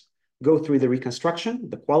sequence, go through the reconstruction,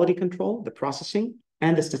 the quality control, the processing,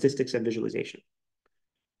 and the statistics and visualization.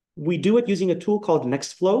 We do it using a tool called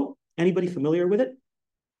Nextflow. Anybody familiar with it?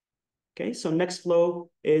 Okay, so Nextflow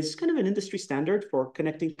is kind of an industry standard for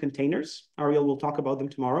connecting containers. Ariel will talk about them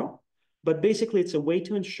tomorrow. But basically, it's a way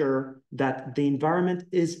to ensure that the environment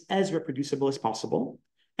is as reproducible as possible.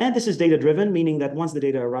 And this is data-driven, meaning that once the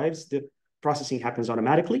data arrives, the processing happens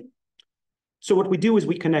automatically. So what we do is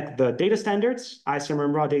we connect the data standards,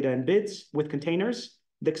 ISMRM raw data and BIDS, with containers,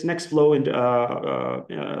 this Nextflow and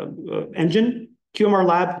engine, qMR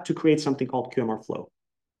Lab, to create something called qMR Flow.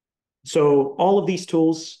 So all of these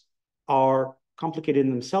tools are complicated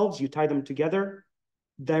in themselves. You tie them together,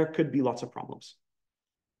 there could be lots of problems.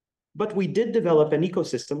 But we did develop an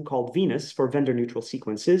ecosystem called Venus for vendor-neutral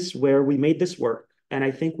sequences, where we made this work. And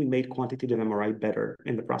I think we made quantitative MRI better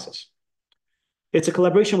in the process. It's a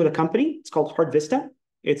collaboration with a company. It's called HeartVista.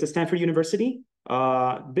 It's at Stanford University.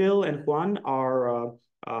 Bill and Juan are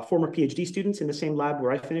former PhD students in the same lab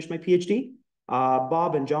where I finished my PhD.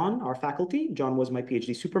 Bob and John are faculty. John was my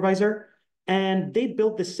PhD supervisor. And they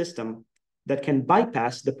built this system that can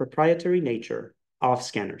bypass the proprietary nature of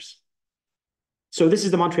scanners. So this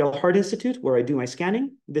is the Montreal Heart Institute where I do my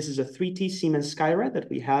scanning. This is a 3T Siemens Skyra that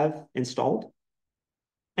we have installed.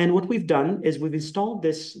 And what we've done is we've installed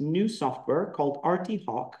this new software called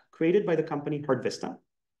RT-Hawk, created by the company HeartVista,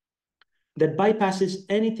 that bypasses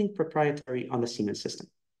anything proprietary on the Siemens system.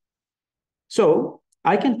 So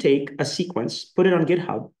I can take a sequence, put it on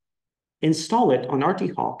GitHub, install it on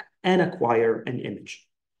RT-Hawk, and acquire an image.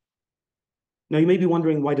 Now, you may be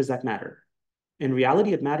wondering, why does that matter? In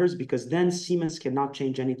reality, it matters because then Siemens cannot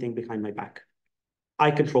change anything behind my back. I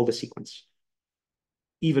control the sequence.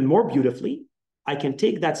 Even more beautifully, I can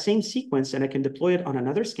take that same sequence and I can deploy it on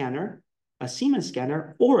another scanner, a Siemens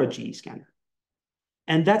scanner or a GE scanner.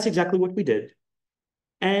 And that's exactly what we did.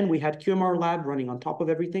 And we had qMRI lab running on top of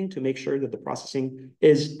everything to make sure that the processing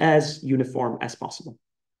is as uniform as possible.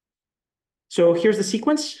 So here's the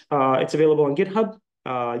sequence. It's available on GitHub.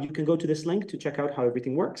 You can go to this link to check out how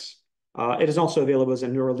everything works. It is also available as a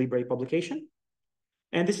NeuroLibre publication.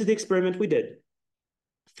 And this is the experiment we did.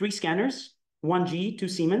 3 scanners, 1 GE, 2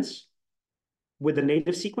 Siemens, with the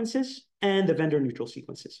native sequences and the vendor neutral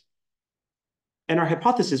sequences. And our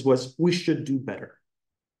hypothesis was we should do better.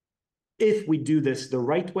 If we do this the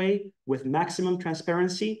right way with maximum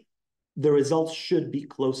transparency, the results should be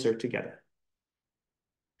closer together.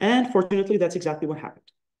 And fortunately, that's exactly what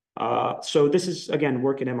happened. So this is, again,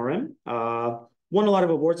 work in MRM. Won a lot of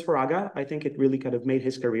awards for Aga. I think it really kind of made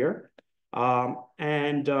his career.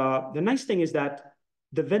 The nice thing is that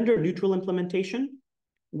the vendor neutral implementation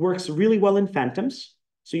works really well in phantoms.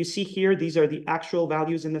 So you see here, these are the actual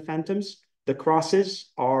values in the phantoms. The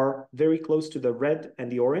crosses are very close to the red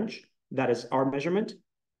and the orange. That is our measurement.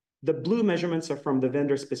 The blue measurements are from the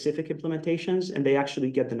vendor-specific implementations, and they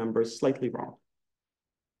actually get the numbers slightly wrong.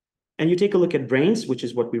 And you take a look at brains, which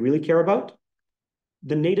is what we really care about.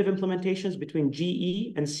 The native implementations between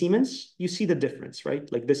GE and Siemens, you see the difference,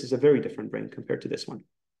 right? Like this is a very different brain compared to this one,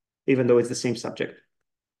 even though it's the same subject.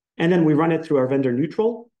 And then we run it through our vendor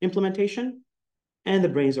neutral implementation, and the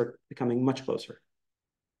brains are becoming much closer.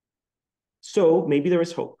 So maybe there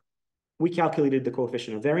is hope. We calculated the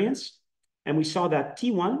coefficient of variance, and we saw that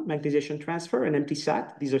T1, magnetization transfer, and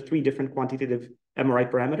MTSAT, these are 3 different quantitative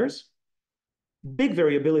MRI parameters. Big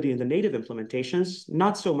variability in the native implementations,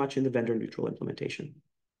 not so much in the vendor neutral implementation.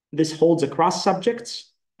 This holds across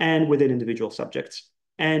subjects and within individual subjects,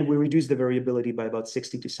 and we reduce the variability by about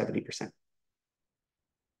 60 to 70%.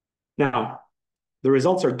 Now, the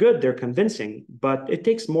results are good, they're convincing, but it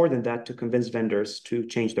takes more than that to convince vendors to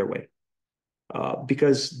change their way.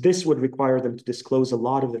 Because this would require them to disclose a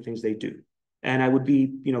lot of the things they do. And I would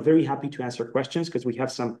be, very happy to answer questions because we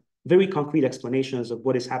have some very concrete explanations of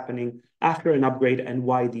what is happening after an upgrade and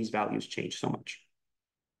why these values change so much.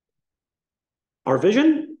 Our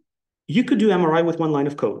vision, you could do MRI with 1 line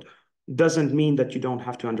of code. Doesn't mean that you don't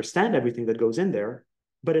have to understand everything that goes in there,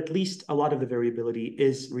 but at least a lot of the variability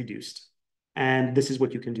is reduced. And this is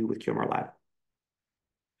what you can do with qMRI Lab.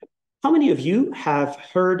 How many of you have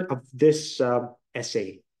heard of this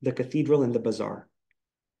essay, The Cathedral and the Bazaar?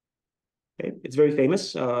 Okay, it's very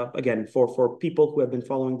famous, again, for people who have been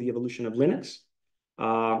following the evolution of Linux.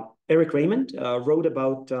 Eric Raymond wrote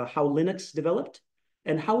about how Linux developed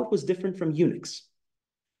and how it was different from Unix.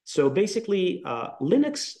 So basically,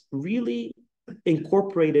 Linux really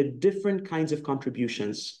incorporated different kinds of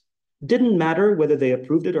contributions. Didn't matter whether they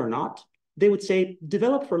approved it or not. They would say,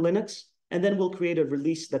 develop for Linux, and then we'll create a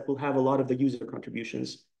release that will have a lot of the user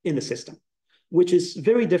contributions in the system, which is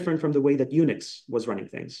very different from the way that Unix was running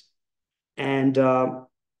things. And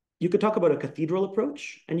you could talk about a cathedral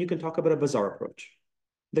approach, and you can talk about a bazaar approach.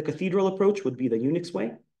 The cathedral approach would be the Unix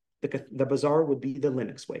way. The bazaar would be the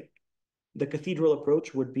Linux way. The cathedral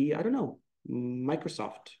approach would be, I don't know,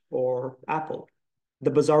 Microsoft or Apple.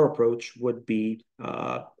 The bazaar approach would be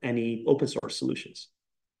any open source solutions.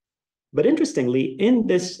 But interestingly, in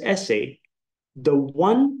this essay, the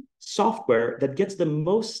one software that gets the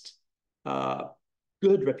most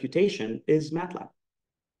good reputation is MATLAB.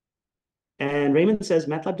 And Raymond says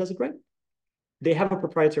MATLAB does it right. They have a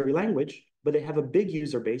proprietary language, but they have a big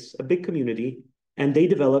user base, a big community, and they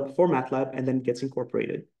develop for MATLAB and then gets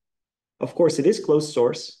incorporated. Of course, it is closed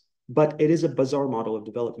source, but it is a bazaar model of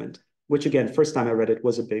development, which again, first time I read it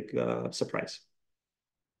was a big surprise.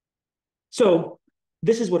 So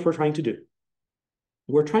this is what we're trying to do.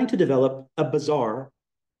 We're trying to develop a bazaar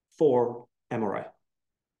for MRI.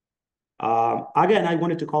 Aga and I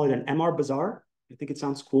wanted to call it an MR bazaar. I think it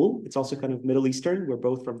sounds cool. It's also kind of Middle Eastern. We're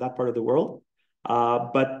both from that part of the world.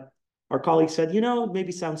 But our colleague said,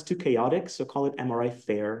 maybe sounds too chaotic, so call it MRI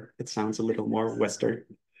Fair. It sounds a little more Western.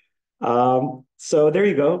 So there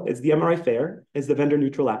you go. It's the MRI Fair. It's the vendor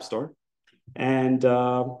neutral app store. And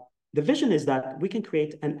the vision is that we can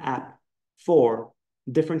create an app for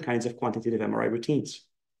different kinds of quantitative MRI routines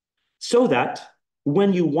so that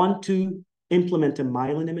when you want to implement a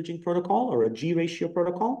myelin imaging protocol or a G ratio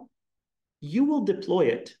protocol, you will deploy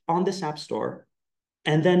it on this app store,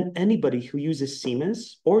 and then anybody who uses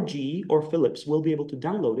Siemens or GE or Philips will be able to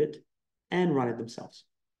download it and run it themselves.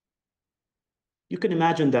 you can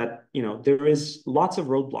imagine that, there is lots of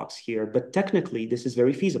roadblocks here, but technically this is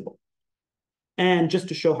very feasible. And just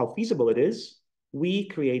to show how feasible it is, we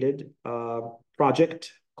created a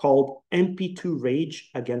project called MP2 Rage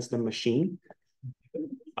Against the Machine,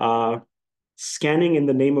 scanning in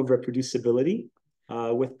the name of reproducibility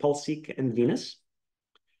with PulseSeq and Venus.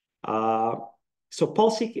 So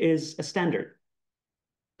PulseSeq is a standard,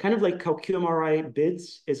 kind of like how qMRI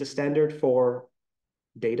BIDS is a standard for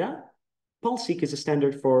data. PulseSeq is a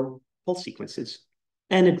standard for pulse sequences,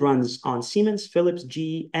 and it runs on Siemens, Philips,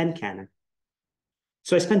 GE, and Canon.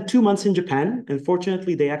 So I spent 2 months in Japan, and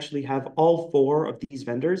fortunately, they actually have all 4 of these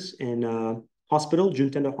vendors in hospital,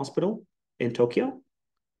 Juntendo Hospital in Tokyo.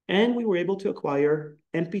 And we were able to acquire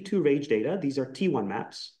MP2 Rage data. These are T1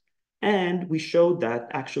 maps. And we showed that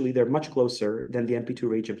actually they're much closer than the MP2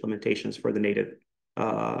 Rage implementations for the native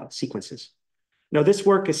sequences. Now, this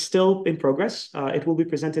work is still in progress. It will be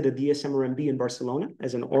presented at the ESMRMB in Barcelona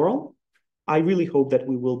as an oral. I really hope that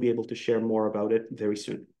we will be able to share more about it very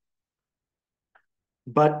soon.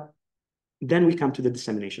 But then we come to the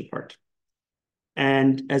dissemination part.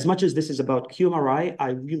 And as much as this is about qMRI, I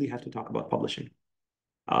really have to talk about publishing.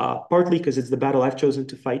 Partly because it's the battle I've chosen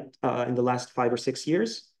to fight in the last 5 or 6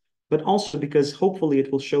 years, but also because hopefully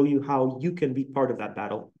it will show you how you can be part of that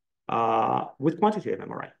battle with quantitative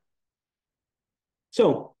MRI.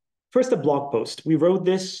 So first, a blog post. We wrote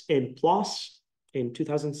this in PLOS in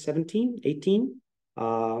 2017, 18.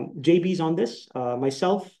 JB's on this,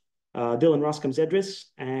 myself, Dylan Roskam-Zedris,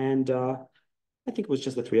 and I think it was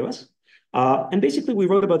just the 3 of us. And basically, we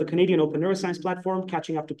wrote about the Canadian Open Neuroscience Platform,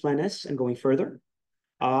 catching up to Plan S and going further.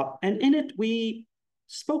 And in it, we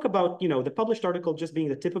spoke about, the published article just being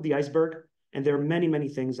the tip of the iceberg, and there are many, many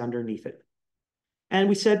things underneath it. And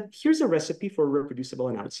we said, here's a recipe for reproducible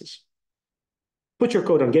analysis. Put your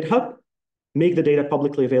code on GitHub, make the data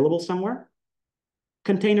publicly available somewhere,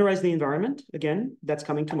 containerize the environment, again, that's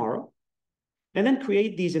coming tomorrow, and then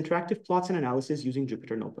create these interactive plots and analysis using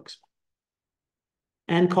Jupyter notebooks.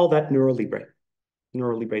 And call that NeuroLibre,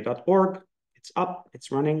 neurolibre.org. It's up,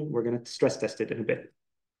 it's running. We're going to stress test it in a bit.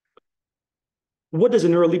 What does a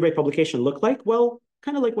NeuroLibre publication look like? Well,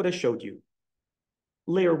 kind of like what I showed you.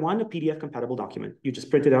 Layer 1, a PDF compatible document. You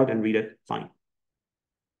just print it out and read it, fine.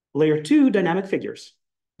 Layer 2, dynamic figures.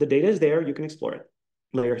 The data is there, you can explore it.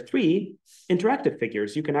 Layer 3, interactive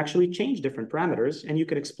figures. You can actually change different parameters and you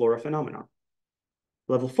can explore a phenomenon.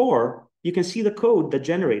 Level 4, you can see the code that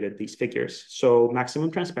generated these figures, so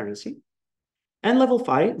maximum transparency. And level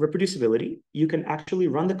 5, reproducibility. You can actually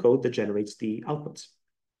run the code that generates the outputs.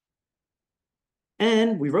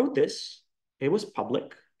 And we wrote this, it was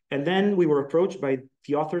public. And then we were approached by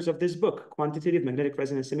the authors of this book, Quantitative Magnetic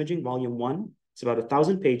Resonance Imaging, Volume 1. It's about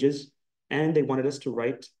 1,000 pages. And they wanted us to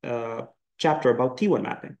write a chapter about T1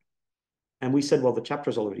 mapping. And we said, well, the chapter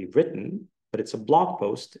is already written, but it's a blog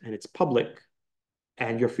post and it's public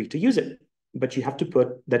and you're free to use it. But you have to put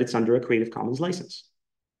that it's under a Creative Commons license.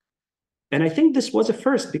 And I think this was a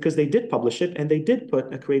first because they did publish it and they did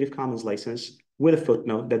put a Creative Commons license with a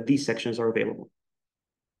footnote that these sections are available.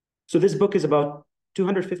 So this book is about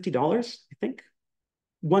 $250, I think.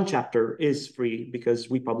 One chapter is free because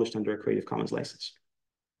we published under a Creative Commons license.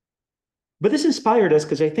 But this inspired us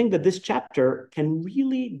because I think that this chapter can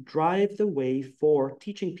really drive the way for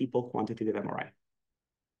teaching people quantitative MRI.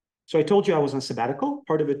 So I told you I was on sabbatical.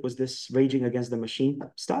 Part of it was this raging against the machine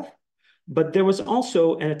stuff. But there was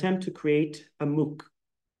also an attempt to create a MOOC.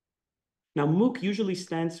 Now, MOOC usually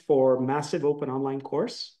stands for Massive Open Online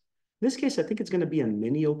Course. In this case, I think it's going to be a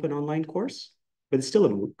mini open online course, but it's still a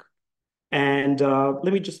MOOC. And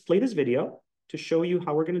let me just play this video to show you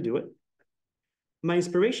how we're going to do it. My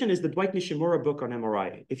inspiration is the Dwight Nishimura book on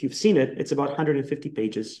MRI. If you've seen it, it's about 150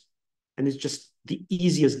 pages, and it's just the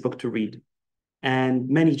easiest book to read. And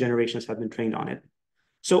many generations have been trained on it.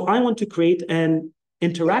 So I want to create an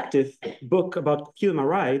interactive book about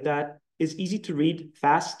qMRI that is easy to read,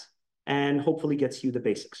 fast, and hopefully gets you the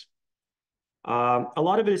basics. A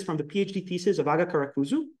lot of it is from the PhD thesis of Aga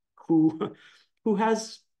Karakuzu, who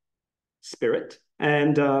has spirit,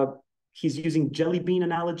 and he's using jelly bean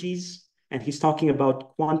analogies, and he's talking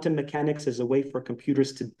about quantum mechanics as a way for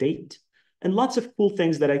computers to date, and lots of cool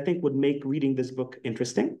things that I think would make reading this book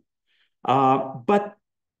interesting. But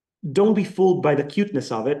don't be fooled by the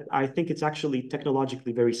cuteness of it. I think it's actually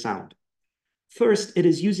technologically very sound. First, it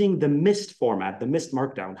is using the MIST format, the MIST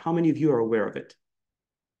Markdown. How many of you are aware of it?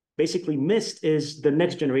 Basically, MIST is the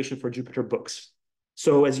next generation for Jupyter books.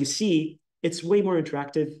 So as you see, it's way more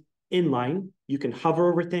interactive inline. You can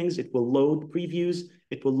hover over things. It will load previews.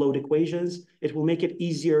 It will load equations. It will make it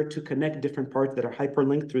easier to connect different parts that are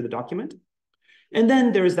hyperlinked through the document. And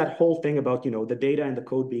then there is that whole thing about, the data and the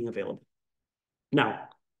code being available. Now,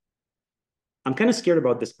 I'm kind of scared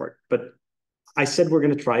about this part, but I said we're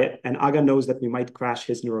going to try it, and Aga knows that we might crash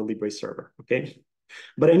his NeuroLibre server, okay?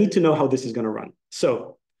 But I need to know how this is going to run.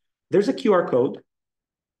 So there's a QR code,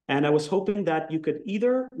 and I was hoping that you could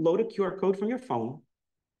either load a QR code from your phone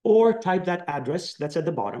or type that address that's at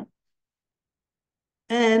the bottom.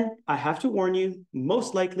 And I have to warn you,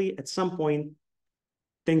 most likely at some point,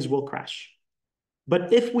 things will crash.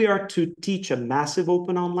 But if we are to teach a massive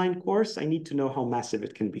open online course, I need to know how massive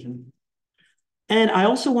it can be. And I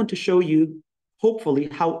also want to show you, hopefully,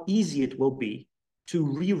 how easy it will be to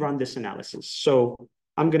rerun this analysis. So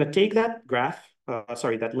I'm going to take that graph,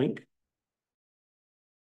 that link.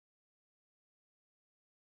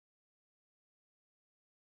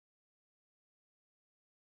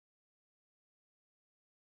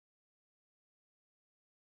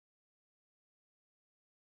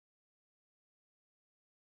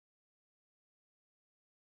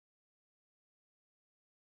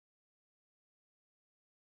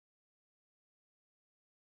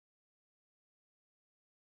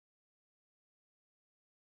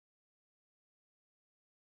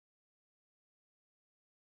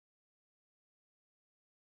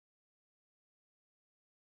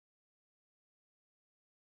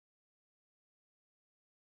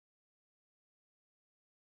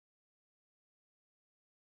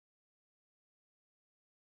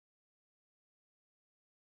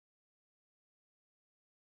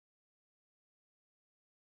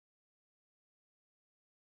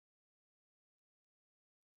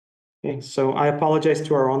 Okay, so I apologize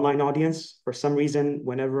to our online audience. For some reason,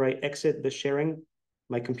 whenever I exit the sharing,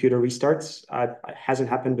 my computer restarts. It hasn't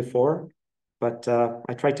happened before, but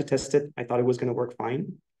I tried to test it. I thought it was going to work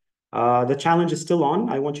fine. The challenge is still on.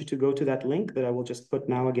 I want you to go to that link that I will just put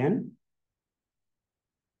now again.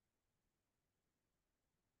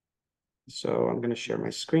 So I'm going to share my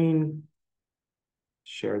screen,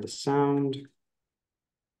 share the sound.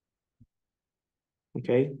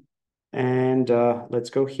 Okay, and let's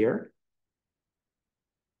go here.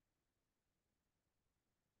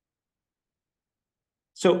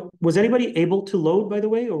 So was anybody able to load, by the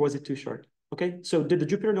way, or was it too short? Okay, so did the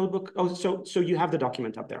Jupyter Notebook, oh, so you have the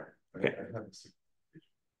document up there. Okay,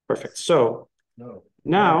 perfect. So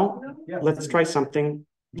now let's try something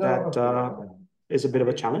that is a bit of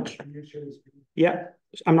a challenge. Yeah,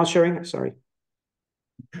 I'm not sharing, sorry.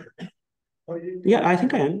 Yeah, I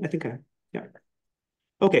think I am, yeah.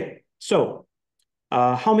 Okay, so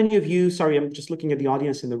how many of you, sorry, I'm just looking at the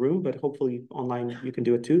audience in the room, but hopefully online you can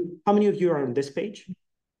do it too. How many of you are on this page?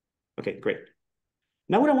 Okay, great.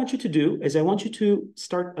 Now what I want you to do is I want you to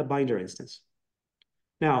start a binder instance.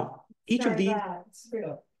 Now, each of these...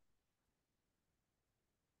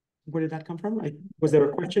 Where did that come from? Was there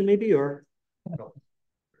a question maybe, or?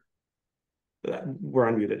 We're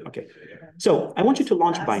unmuted, okay. So I want you to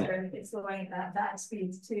launch binder. It's going at that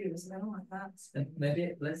speed too, so I don't want that.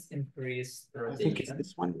 Maybe let's increase the I think it's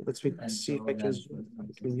this one. Let's see if I can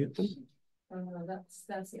mute them.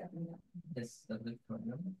 That's the other one. Yes, the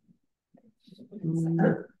problem.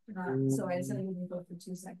 So I said we go for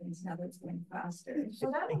 2 seconds, now it's going faster.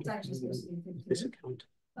 So that one's actually supposed to be 15. This account.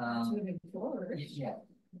 It's moving forward. Yeah,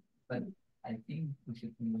 but I think we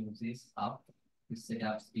should move this up to set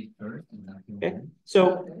up speed first. And then okay,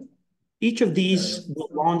 so each of these will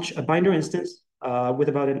launch a binder instance with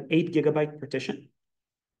about an 8 GB partition.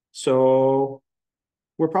 So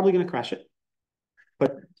we're probably going to crash it,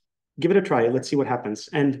 but give it a try. Let's see what happens.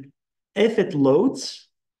 And if it loads,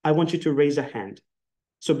 I want you to raise a hand.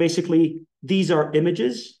 So basically, these are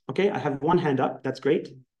images. Okay, I have one hand up. That's great.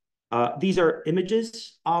 These are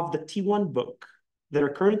images of the T1 book that are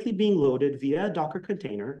currently being loaded via a Docker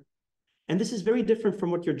container. And this is very different from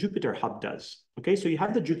what your Jupyter Hub does. Okay, so you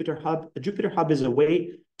have the Jupyter Hub. A Jupyter Hub is a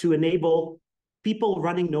way to enable people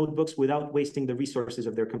running notebooks without wasting the resources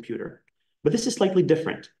of their computer. But this is slightly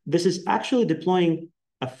different. This is actually deploying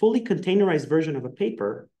a fully containerized version of a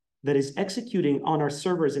paper that is executing on our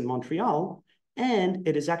servers in Montreal, and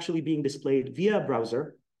it is actually being displayed via a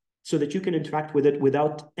browser so that you can interact with it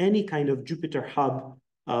without any kind of Jupyter Hub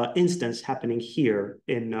instance happening here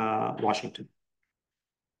in Washington.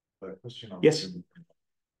 Yes.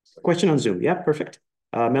 Question on Zoom. Yeah, perfect.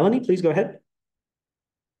 Melanie, please go ahead.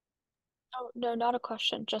 Oh, no, not a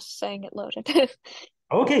question, just saying it loaded.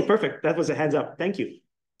 Okay, perfect. That was a hands up. Thank you.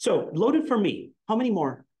 So loaded for me. How many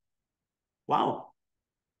more? Wow.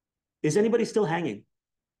 Is anybody still hanging?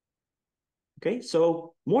 Okay,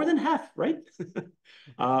 so more than half, right?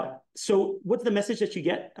 So what's the message that you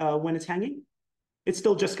get when it's hanging? It's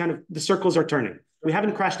still just kind of, the circles are turning. We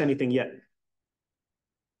haven't crashed anything yet.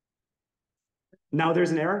 Now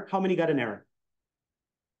there's an error. How many got an error?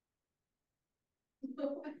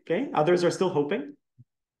 Okay, others are still hoping.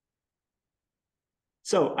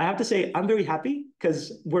 So I have to say, I'm very happy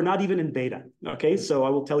because we're not even in beta. Okay, so I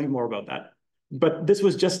will tell you more about that. But this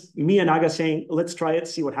was just me and Aga saying, let's try it,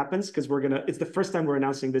 see what happens, because it's the first time we're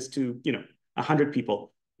announcing this to, 100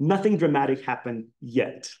 people. Nothing dramatic happened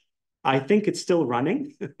yet. I think it's still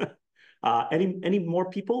running. Any more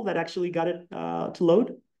people that actually got it to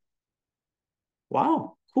load?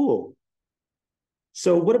 Wow, cool.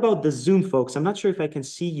 So what about the Zoom folks? I'm not sure if I can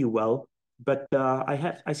see you well, but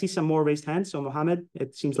I see some more raised hands. So Mohammed,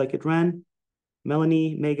 it seems like it ran.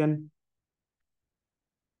 Melanie, Megan.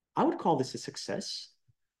 I would call this a success,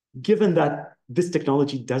 given that this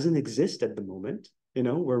technology doesn't exist at the moment.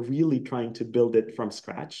 We're really trying to build it from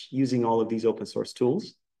scratch using all of these open source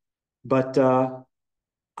tools. But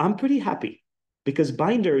I'm pretty happy because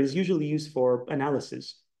Binder is usually used for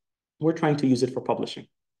analysis. We're trying to use it for publishing.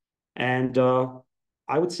 And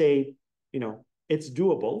I would say, it's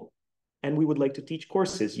doable. And we would like to teach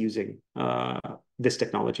courses using this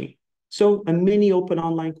technology. So a mini open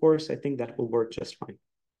online course, I think that will work just fine.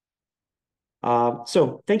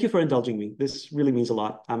 So thank you for indulging me. This really means a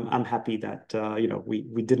lot. I'm happy that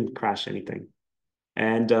we didn't crash anything.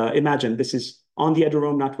 And imagine this is on the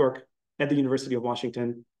EduRoam network at the University of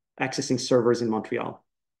Washington, accessing servers in Montreal.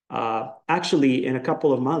 Actually, in a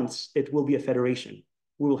couple of months, it will be a federation.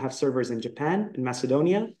 We will have servers in Japan, in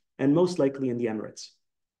Macedonia, and most likely in the Emirates.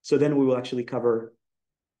 So then we will actually cover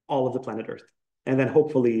all of the planet Earth. And then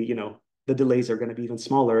hopefully, the delays are going to be even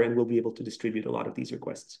smaller and we'll be able to distribute a lot of these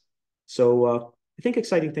requests. So I think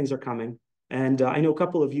exciting things are coming. And I know a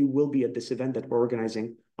couple of you will be at this event that we're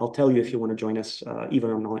organizing. I'll tell you if you want to join us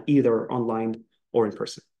either online or in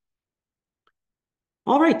person.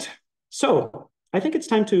 All right. So I think it's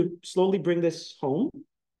time to slowly bring this home.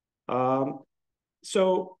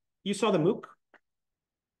 So you saw the MOOC.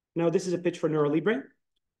 Now this is a pitch for NeuroLibre.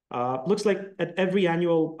 Looks like at every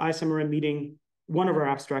annual ISMRM meeting, one of our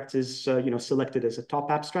abstracts is selected as a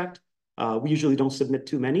top abstract. We usually don't submit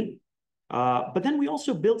too many. But then we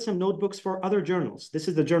also built some notebooks for other journals. This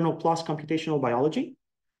is the journal PLOS Computational Biology.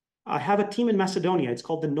 I have a team in Macedonia. It's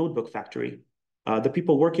called the Notebook Factory. The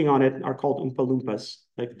people working on it are called Oompa Loompas,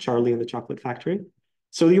 like Charlie and the Chocolate Factory.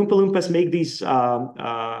 So the Oompa Loompas make these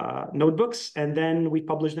notebooks, and then we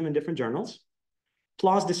publish them in different journals.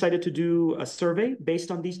 PLOS decided to do a survey based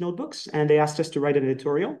on these notebooks, and they asked us to write an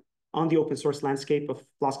editorial on the open source landscape of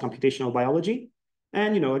PLOS Computational Biology.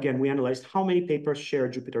 And, again, we analyzed how many papers share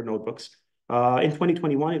Jupyter notebooks. In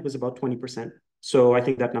 2021, it was about 20%. So I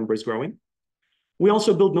think that number is growing. We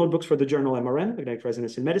also build notebooks for the journal MRM, Magnetic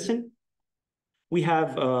Resonance in Medicine. We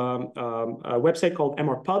have a website called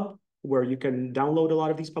MRPub, where you can download a lot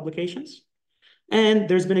of these publications. And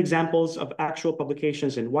there's been examples of actual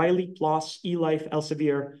publications in Wiley, PLOS, eLife,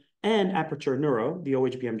 Elsevier, and Aperture Neuro, the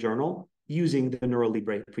OHBM journal, using the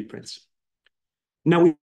NeuroLibre preprints. Now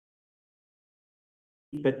we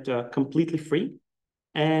keep it completely free.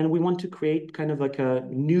 And we want to create kind of like a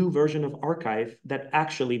new version of arXiv that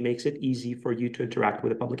actually makes it easy for you to interact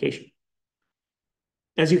with a publication.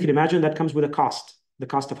 As you can imagine, that comes with a cost, the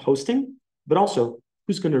cost of hosting, but also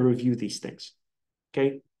who's going to review these things,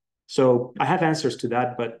 okay? So I have answers to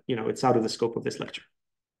that, but it's out of the scope of this lecture.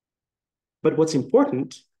 But what's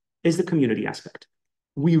important is the community aspect.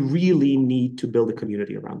 We really need to build a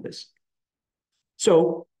community around this.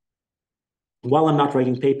 So while I'm not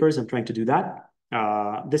writing papers, I'm trying to do that.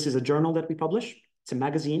 This is a journal that we publish. It's a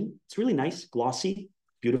magazine. It's really nice, glossy,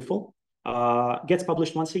 beautiful. Gets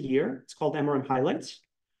published once a year. It's called MRM Highlights.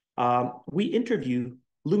 We interview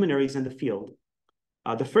luminaries in the field.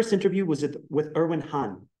 The first interview was with Erwin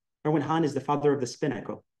Hahn. Erwin Hahn is the father of the spin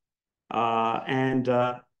echo. And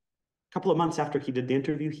a couple of months after he did the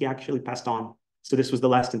interview, he actually passed on. So this was the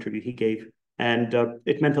last interview he gave. And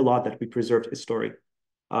it meant a lot that we preserved his story.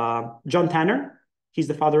 John Tanner, he's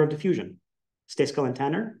the father of diffusion. Stejskal and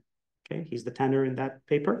Tanner, okay, he's the Tanner in that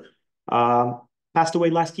paper. Passed away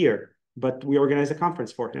last year, but we organized a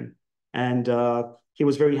conference for him. And he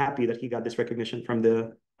was very happy that he got this recognition from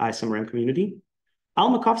the ISMRM community. Al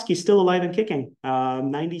Makovsky is still alive and kicking,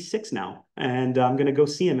 96 now. And I'm going to go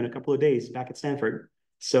see him in a couple of days back at Stanford.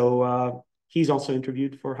 So he's also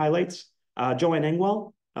interviewed for highlights. Joanne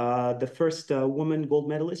Engwell, the first woman gold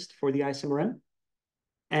medalist for the ISMRM.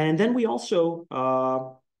 And then we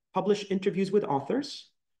also publish interviews with authors,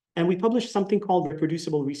 and we publish something called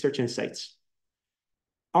Reproducible Research Insights.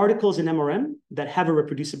 Articles in MRM that have a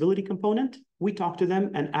reproducibility component, we talk to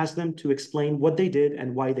them and ask them to explain what they did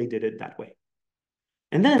and why they did it that way.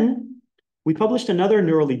 And then we published another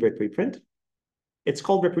NeuroLibre preprint It's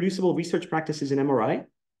called Reproducible Research Practices in MRI.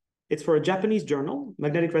 It's for a Japanese journal,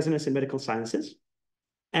 Magnetic Resonance in Medical Sciences.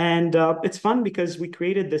 And it's fun because we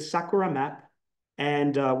created this Sakura map,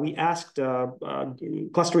 and we asked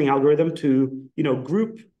clustering algorithm to,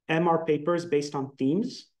 group MR papers based on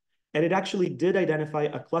themes. And it actually did identify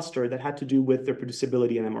a cluster that had to do with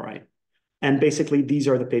reproducibility in MRI. And basically, these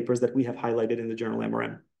are the papers that we have highlighted in the journal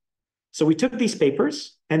MRM. So we took these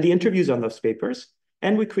papers and the interviews on those papers,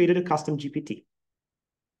 and we created a custom GPT.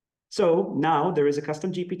 So now there is a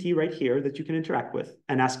custom GPT right here that you can interact with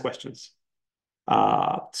and ask questions.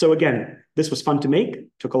 So again, this was fun to make,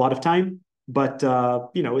 took a lot of time, but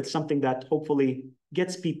it's something that hopefully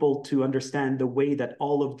gets people to understand the way that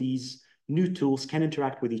all of these new tools can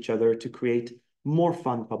interact with each other to create more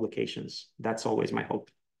fun publications. That's always my hope.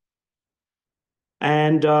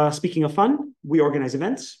 And speaking of fun, we organize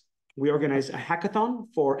events. We organize a hackathon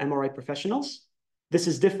for MRI professionals. This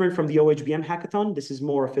is different from the OHBM hackathon. This is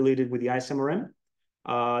more affiliated with the ISMRM.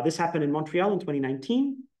 This happened in Montreal in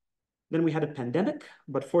 2019. Then we had a pandemic,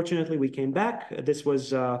 but fortunately we came back. This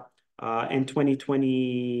was in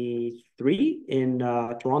 2023 in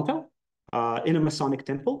Toronto, in a Masonic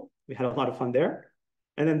temple. We had a lot of fun there.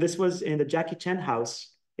 And then this was in the Jackie Chan house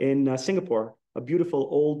in Singapore, a beautiful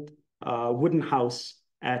old wooden house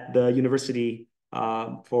at the University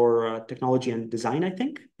for Technology and Design, I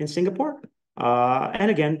think, in Singapore.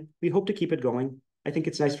 And again, we hope to keep it going. I think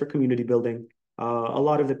it's nice for community building. A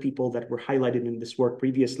lot of the people that were highlighted in this work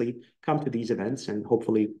previously come to these events, and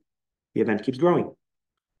hopefully the event keeps growing.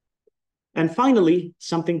 And finally,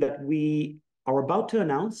 something that we are about to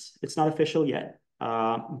announce, it's not official yet,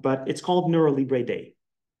 but it's called NeuroLibre Day.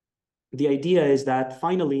 The idea is that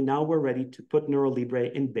finally now we're ready to put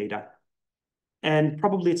NeuroLibre in beta. And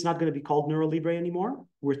probably it's not going to be called NeuroLibre anymore.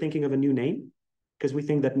 We're thinking of a new name because we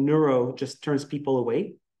think that neuro just turns people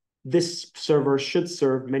away. This server should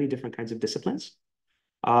serve many different kinds of disciplines.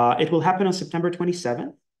 It will happen on September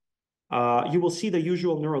 27th. You will see the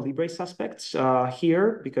usual NeuroLibre suspects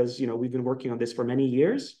here because we've been working on this for many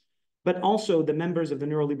years, but also the members of the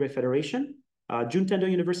NeuroLibre Federation,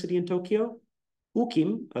 Juntendo University in Tokyo,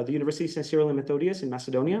 UKIM, the University St. Cyril and Methodius in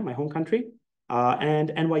Macedonia, my home country, and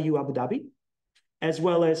NYU Abu Dhabi, as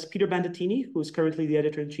well as Peter Bandettini, who's currently the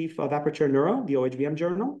editor-in-chief of Aperture Neuro, the OHVM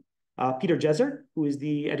journal, Peter Jezer, who is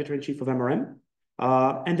the editor-in-chief of MRM.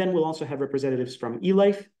 And then we'll also have representatives from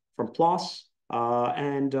eLife, from PLOS,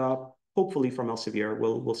 and hopefully from Elsevier.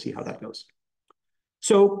 We'll see how that goes.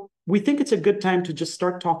 So we think it's a good time to just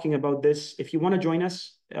start talking about this. If you want to join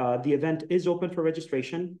us, the event is open for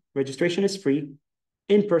registration. Registration is free.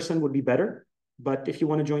 In person would be better. But if you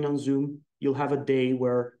want to join on Zoom, you'll have a day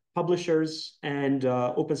where publishers and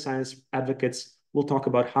open science advocates will talk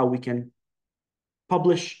about how we can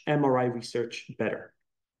publish MRI research better.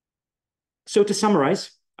 So to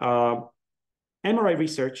summarize, MRI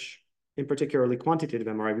research, in particularly quantitative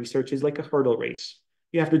MRI research, is like a hurdle race.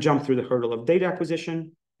 You have to jump through the hurdle of data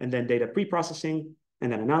acquisition, and then data pre-processing,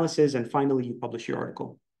 and then analysis, and finally you publish your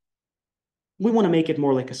article. We want to make it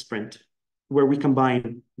more like a sprint, where we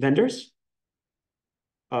combine vendors,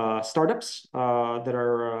 startups that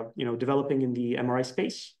are developing in the MRI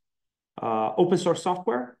space, open source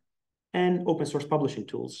software, and open source publishing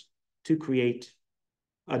tools to create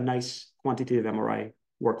a nice quantitative MRI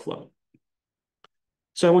workflow.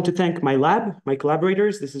 So I want to thank my lab, my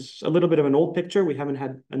collaborators. This is a little bit of an old picture. We haven't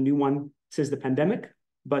had a new one since the pandemic,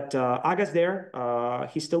 but Aga's there.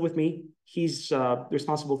 He's still with me. He's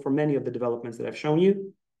responsible for many of the developments that I've shown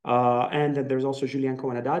you. And then there's also Julien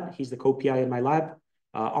Cohen-Haddad. He's the co-PI in my lab,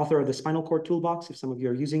 author of the Spinal Cord Toolbox, if some of you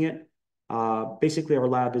are using it. Basically, our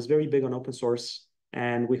lab is very big on open source,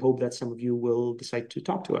 and we hope that some of you will decide to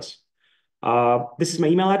talk to us. This is my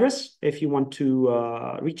email address if you want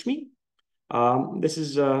to reach me. This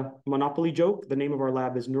is a monopoly joke. The name of our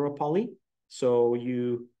lab is Neuropoly. So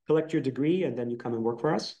you collect your degree and then you come and work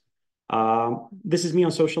for us. This is me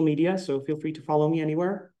on social media, so feel free to follow me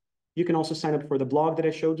anywhere. You can also sign up for the blog that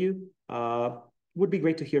I showed you. Would be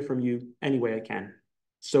great to hear from you any way I can.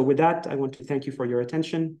 So with that, I want to thank you for your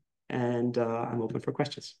attention, and I'm open for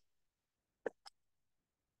questions.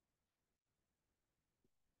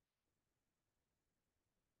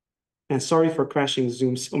 And sorry for crashing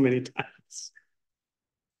Zoom so many times.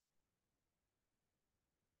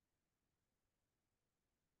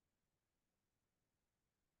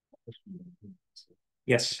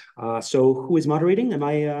 Yes. So who is moderating? Am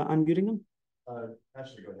I unmuting them?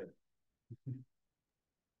 Ashley, go ahead.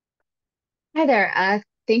 Hi there.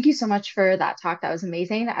 Thank you so much for that talk. That was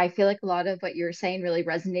amazing. I feel like a lot of what you were saying really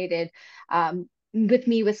resonated with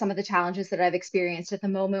me with some of the challenges that I've experienced at the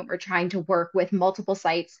moment. We're trying to work with multiple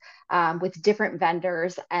sites with different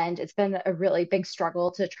vendors, and it's been a really big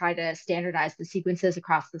struggle to try to standardize the sequences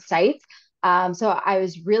across the sites. So I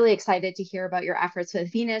was really excited to hear about your efforts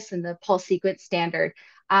with Venus and the pulse sequence standard.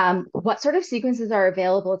 What sort of sequences are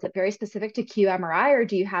available? Is it very specific to qMRI, or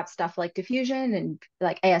do you have stuff like diffusion and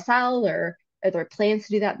like ASL, or are there plans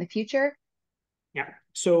to do that in the future? Yeah.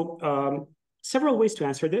 So several ways to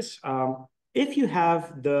answer this. If you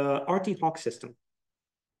have the RT-Hawk system,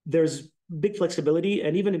 there's big flexibility,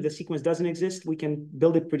 and even if the sequence doesn't exist, we can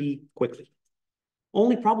build it pretty quickly.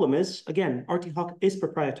 Only problem is, again, RT-Hawk is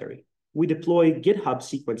proprietary. We deploy GitHub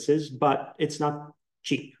sequences, but it's not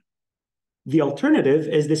cheap. The alternative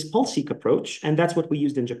is this PulseSeq approach, and that's what we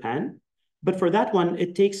used in Japan. But for that one,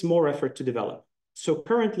 it takes more effort to develop. So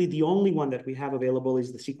currently, the only one that we have available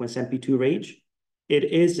is the sequence MP2 Rage. It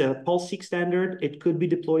is a PulseSeq standard. It could be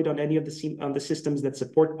deployed on any of the systems that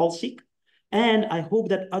support PulseSeq. And I hope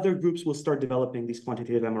that other groups will start developing these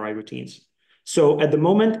quantitative MRI routines. So at the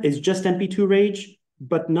moment, it's just MP2 Rage,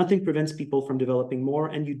 but nothing prevents people from developing more.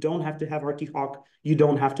 And you don't have to have RT-Hawk. You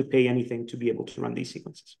don't have to pay anything to be able to run these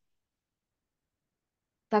sequences.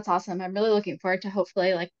 That's awesome. I'm really looking forward to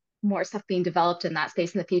hopefully like more stuff being developed in that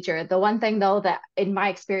space in the future. The one thing though that in my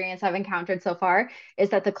experience I've encountered so far is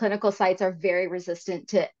that the clinical sites are very resistant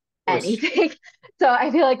to anything. So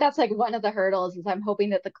I feel like that's like one of the hurdles is I'm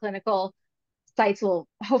hoping that the clinical sites will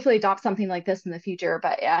hopefully adopt something like this in the future.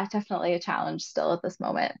 But yeah, definitely a challenge still at this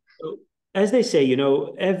moment. So, as they say,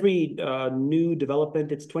 every new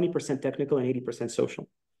development, it's 20% technical and 80% social.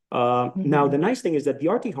 Now, the nice thing is that the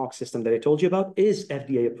RT-Hawk system that I told you about is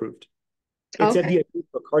FDA approved. It's Okay. FDA approved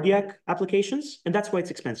for cardiac applications, and that's why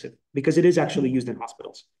it's expensive, because it is actually used in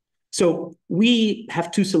hospitals. So we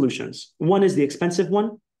have two solutions. One is the expensive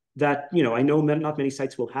one that, I know not many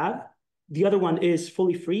sites will have. The other one is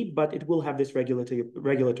fully free, but it will have this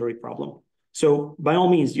regulatory problem. So by all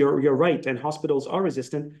means, you're right, and hospitals are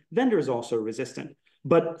resistant. Vendors also are resistant.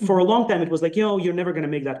 But for a long time, it was like, you're never going to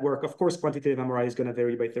make that work. Of course, quantitative MRI is going to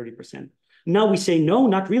vary by 30%. Now we say, no,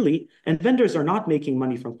 not really. And vendors are not making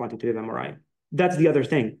money from quantitative MRI. That's the other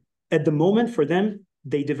thing. At the moment, for them,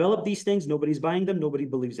 they develop these things. Nobody's buying them. Nobody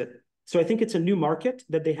believes it. So I think it's a new market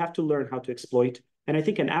that they have to learn how to exploit. And I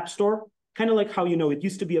think an app store, kind of like how, it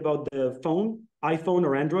used to be about the phone, iPhone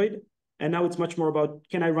or Android. And now it's much more about,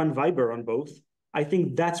 can I run Viber on both? I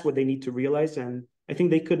think that's what they need to realize. And I think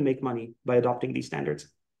they could make money by adopting these standards.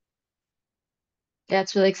 Yeah,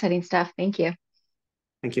 it's really exciting stuff. Thank you.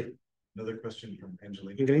 Thank you. Another question from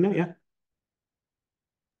Angelina. Angelina, yeah.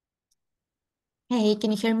 Hey,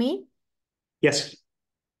 can you hear me? Yes.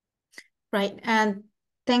 Right. And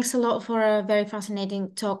thanks a lot for a very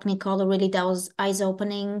fascinating talk, Nicole. Really, that was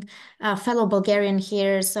eyes-opening. Fellow Bulgarian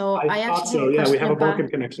here. So I I thought actually so. have a Yeah, we question have a about. Balkan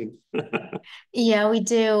connection. Yeah, we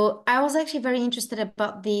do. I was actually very interested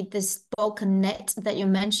about this Balkan net that you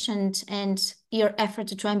mentioned and your effort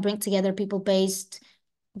to try and bring together people based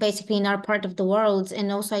basically in our part of the world. And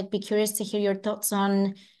also, I'd be curious to hear your thoughts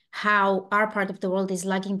on how our part of the world is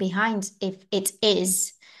lagging behind, if it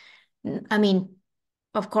is. I mean,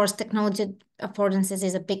 of course, technology affordances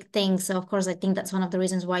is a big thing. So, of course, I think that's one of the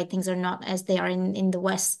reasons why things are not as they are in the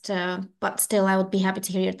West. But still, I would be happy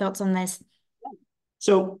to hear your thoughts on this.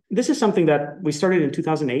 So this is something that we started in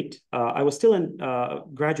 2008. I was still a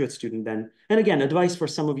graduate student then. And again, advice for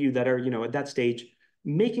some of you that are, at that stage,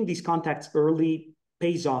 making these contacts early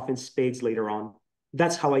pays off in spades later on.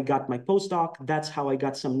 That's how I got my postdoc. That's how I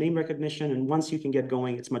got some name recognition. And once you can get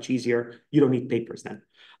going, it's much easier. You don't need papers then.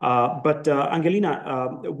 But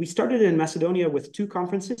Angelina, we started in Macedonia with two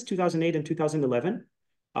conferences, 2008 and 2011.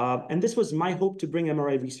 And this was my hope to bring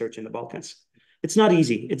MRI research in the Balkans. It's not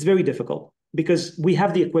easy. It's very difficult because we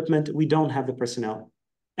have the equipment, we don't have the personnel.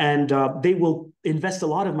 And they will invest a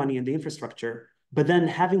lot of money in the infrastructure, but then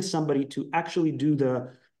having somebody to actually do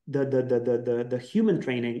the human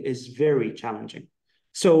training is very challenging.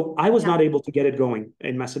 So I was not able to get it going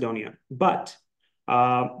in Macedonia, but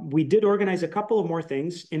we did organize a couple of more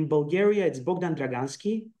things. In Bulgaria, it's Bogdan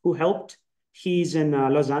Dragansky who helped. He's in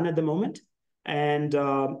Lausanne at the moment. And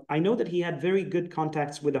I know that he had very good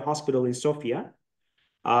contacts with the hospital in Sofia.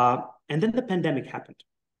 And then the pandemic happened.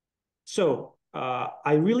 So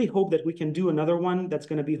I really hope that we can do another one that's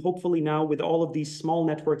going to be hopefully now with all of these small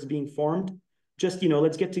networks being formed. Just,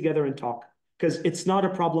 let's get together and talk, because it's not a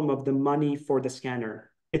problem of the money for the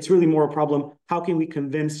scanner. It's really more a problem. How can we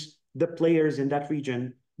convince the players in that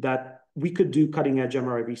region that we could do cutting edge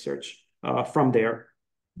MRI research from there?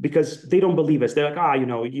 Because they don't believe us. They're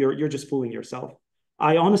like, you're just fooling yourself.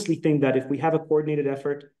 I honestly think that if we have a coordinated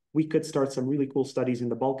effort, we could start some really cool studies in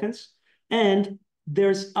the Balkans. And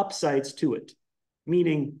there's upsides to it,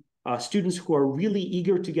 meaning students who are really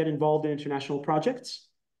eager to get involved in international projects,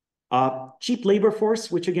 cheap labor force,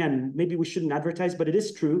 which again, maybe we shouldn't advertise, but it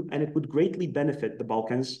is true, and it would greatly benefit the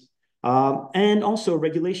Balkans. And also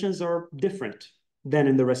regulations are different than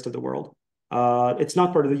in the rest of the world. It's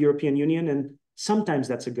not part of the European Union, and sometimes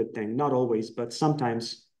that's a good thing, not always, but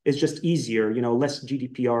sometimes it's just easier, less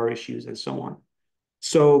GDPR issues and so on.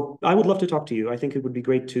 So I would love to talk to you. I think it would be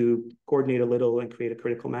great to coordinate a little and create a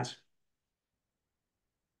critical mass.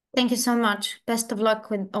 Thank you so much. Best of luck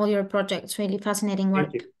with all your projects. Really fascinating work.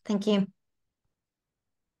 Thank you. Thank you.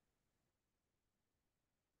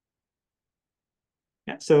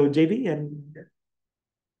 Yeah, so JB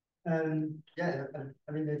and yeah,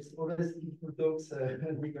 I mean, it's always beautiful talks.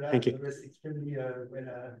 Nicolas, thank you. Always extremely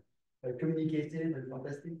communicative and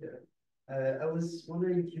fantastic. I was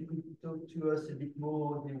wondering if you could talk to us a bit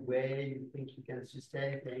more the way you think you can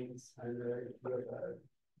sustain things, and if you have a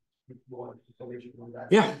bit more information on that.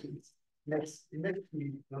 Yeah. It makes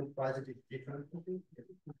me not positive different. I think.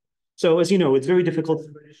 So as you know, it's very difficult.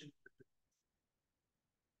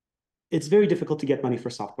 It's very difficult to get money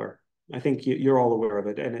for software. I think you're all aware of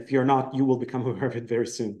it. And if you're not, you will become aware of it very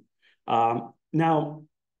soon. Now,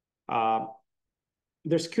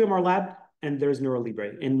 there's qMR Lab and there's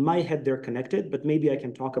NeuroLibre. In my head, they're connected, but maybe I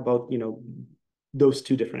can talk about, those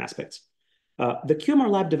two different aspects. The qMR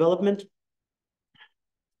Lab development,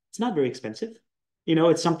 it's not very expensive.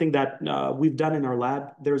 It's something that we've done in our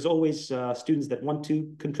lab. There's always students that want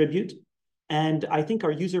to contribute. And I think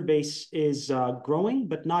our user base is growing,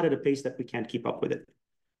 but not at a pace that we can't keep up with it.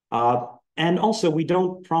 And also, we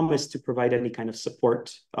don't promise to provide any kind of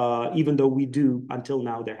support, even though we do. Until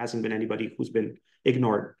now, there hasn't been anybody who's been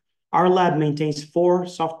ignored. Our lab maintains 4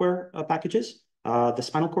 software packages. The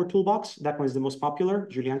Spinal Cord Toolbox, that one is the most popular,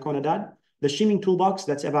 Julien Conadad. The Shimming Toolbox,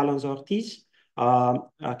 that's Eva Alonso Ortiz.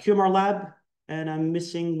 qMR Lab, and I'm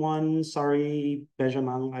missing one, sorry,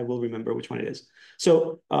 Benjamin, I will remember which one it is.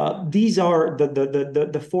 So these are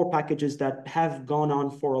the 4 packages that have gone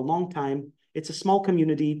on for a long time. It's a small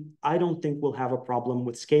community. I don't think we'll have a problem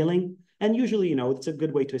with scaling. And usually, it's a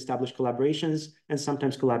good way to establish collaborations. And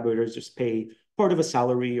sometimes collaborators just pay part of a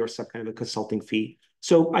salary or some kind of a consulting fee.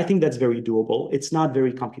 So I think that's very doable. It's not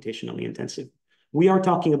very computationally intensive. We are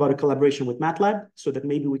talking about a collaboration with MATLAB so that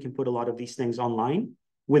maybe we can put a lot of these things online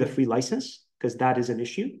with a free license, because that is an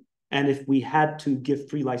issue. And if we had to give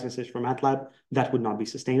free licenses for MATLAB, that would not be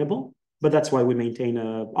sustainable. But that's why we maintain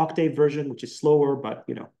an Octave version, which is slower, but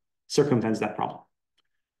circumvents that problem.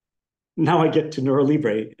 Now I get to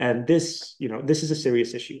NeuroLibre, and this is a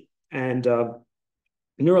serious issue. And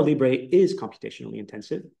NeuroLibre is computationally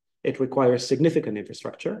intensive. It requires significant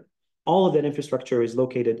infrastructure. All of that infrastructure is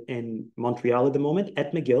located in Montreal at the moment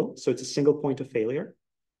at McGill, so it's a single point of failure.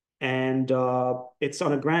 And it's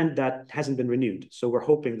on a grant that hasn't been renewed. So we're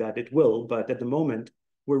hoping that it will, but at the moment,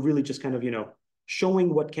 we're really just kind of,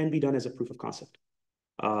 showing what can be done as a proof of concept.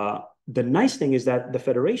 The nice thing is that the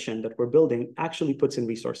federation that we're building actually puts in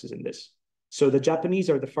resources in this. So the Japanese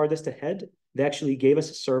are the farthest ahead. They actually gave us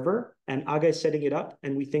a server, and Aga is setting it up,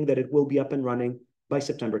 and we think that it will be up and running by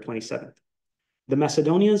September 27th. The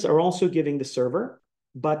Macedonians are also giving the server,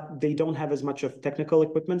 but they don't have as much of technical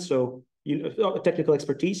equipment, so technical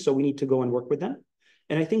expertise, so we need to go and work with them.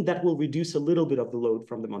 And I think that will reduce a little bit of the load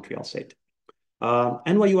from the Montreal site.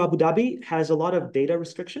 NYU Abu Dhabi has a lot of data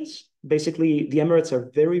restrictions. Basically, the Emirates are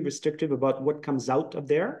very restrictive about what comes out of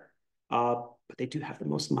there, but they do have the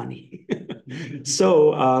most money.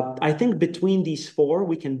 So I think between these 4,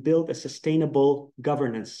 we can build a sustainable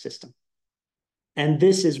governance system. And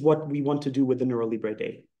this is what we want to do with the NeuroLibre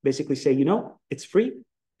Day. Basically say, it's free.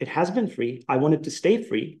 It has been free. I want it to stay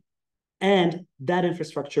free. And that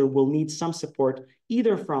infrastructure will need some support,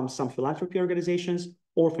 either from some philanthropy organizations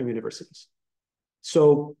or from universities.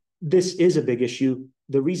 So this is a big issue.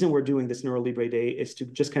 The reason we're doing this NeuroLibre Day is to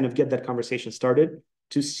just kind of get that conversation started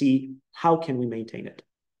to see how can we maintain it.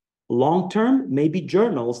 Long-term, maybe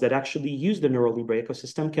journals that actually use the NeuroLibre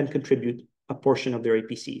ecosystem can contribute a portion of their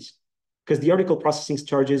APCs, because the article processing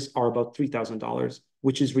charges are about $3,000,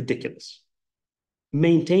 which is ridiculous.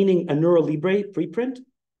 Maintaining a NeuroLibre preprint,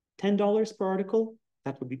 $10 per article,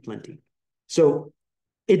 that would be plenty. So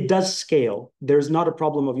it does scale. There's not a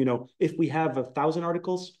problem of, if we have 1,000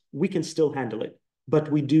 articles, we can still handle it.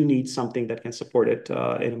 But we do need something that can support it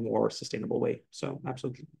in a more sustainable way. So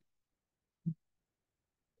absolutely.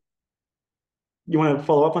 You want to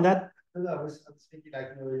follow up on that? No, I was thinking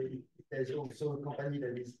if there's also a company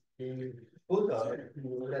that is being put on,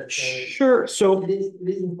 that sure. So it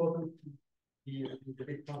is important to be a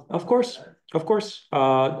bit of course.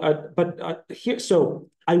 But here, so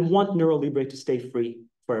I want NeuroLibre to stay free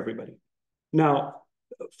for everybody. Now,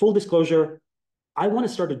 full disclosure, I want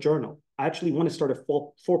to start a journal. I actually want to start a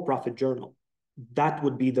for-profit journal. That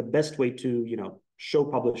would be the best way to, show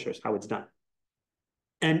publishers how it's done.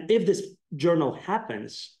 And if this journal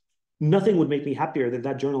happens, nothing would make me happier than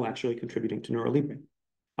that journal actually contributing to NeuroLibre.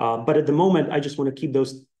 But at the moment, I just want to keep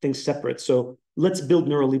those things separate. So let's build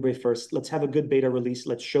NeuroLibre first. Let's have a good beta release.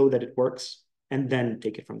 Let's show that it works, and then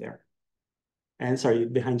take it from there. And sorry,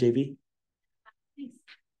 behind JV.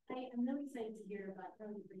 Thanks. I'm really excited to hear about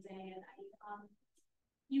NeuroLibre Day, and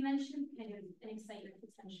you mentioned kind of an excitement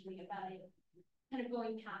potentially about it, kind of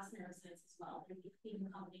going past neuroscience as well, and being a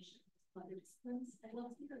combination of other disciplines. I'd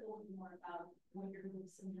love to hear a little bit more about what your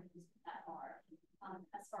hopes and dreams with that are,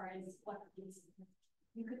 as far as what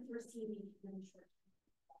you could foresee in the short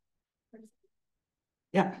term.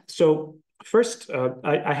 Yeah. So first,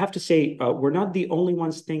 I have to say, we're not the only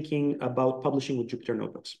ones thinking about publishing with Jupyter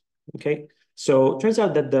Notebooks. Okay. So it turns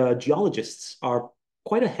out that the geologists are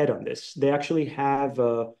quite ahead on this. They actually have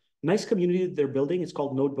a nice community that they're building. It's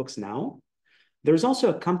called Notebooks Now. There's also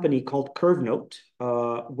a company called CurveNote,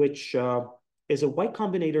 which is a Y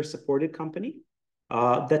Combinator supported company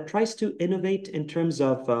that tries to innovate in terms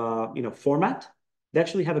of format. They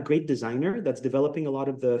actually have a great designer that's developing a lot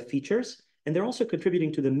of the features, and they're also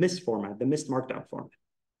contributing to the MIST format, the MIST Markdown format.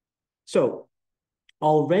 So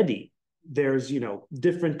already there's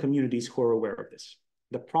different communities who are aware of this.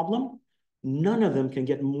 The problem, none of them can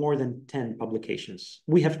get more than 10 publications.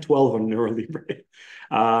 We have 12 on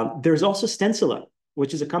NeuroLibre. There's also Stencila,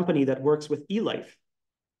 which is a company that works with eLife.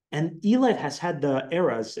 And eLife has had the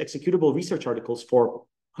ERAS executable research articles for,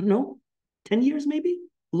 I don't know, 10 years maybe?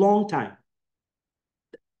 Long time.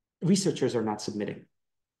 Researchers are not submitting.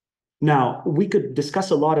 Now, we could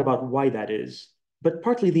discuss a lot about why that is, but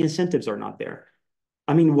partly the incentives are not there.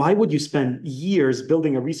 I mean, why would you spend years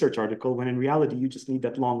building a research article when in reality you just need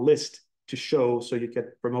that long list to show so you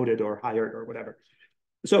get promoted or hired or whatever?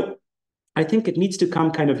 So I think it needs to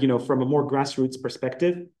come kind of, from a more grassroots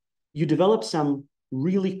perspective. You develop some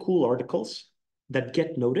really cool articles that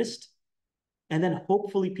get noticed, and then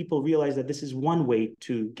hopefully people realize that this is one way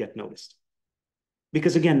to get noticed.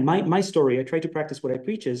 Because again, my story, I try to practice what I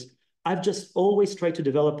preach is, I've just always tried to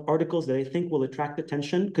develop articles that I think will attract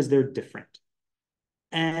attention because they're different.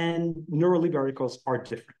 And NeuroLibre articles are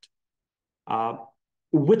different.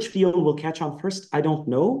 Which field will catch on first, I don't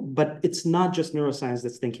know, but it's not just neuroscience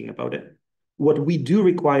that's thinking about it. What we do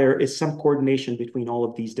require is some coordination between all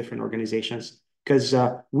of these different organizations, because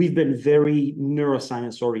we've been very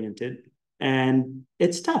neuroscience oriented, and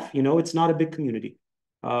it's tough, it's not a big community.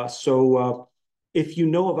 So if you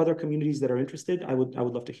know of other communities that are interested, I would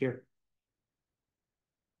love to hear.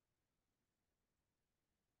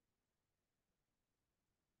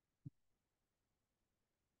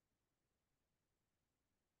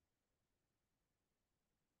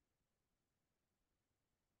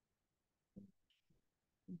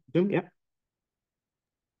 Zoom, yeah.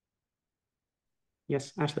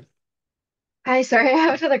 Yes, Ashley. Hi, sorry, I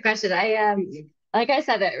have another question. Like I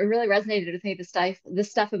said, it really resonated with me,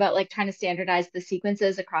 this stuff about like trying to standardize the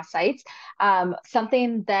sequences across sites.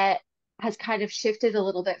 Something that has kind of shifted a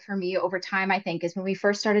little bit for me over time, I think, is when we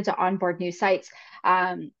first started to onboard new sites,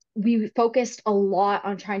 we focused a lot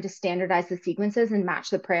on trying to standardize the sequences and match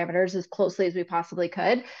the parameters as closely as we possibly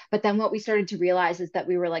could. But then what we started to realize is that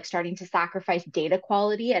we were like starting to sacrifice data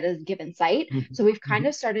quality at a given site. So we've kind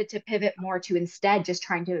of started to pivot more to instead just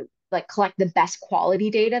trying to like collect the best quality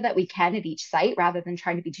data that we can at each site rather than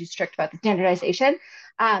trying to be too strict about the standardization.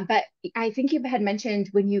 But I think you had mentioned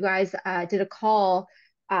when you guys did a call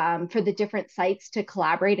for the different sites to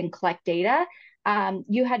collaborate and collect data,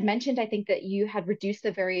 you had mentioned, I think, that you had reduced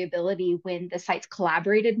the variability when the sites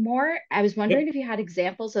collaborated more. I was wondering if you had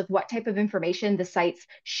examples of what type of information the sites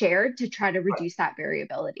shared to try to reduce that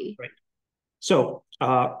variability. Right. So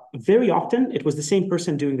very often it was the same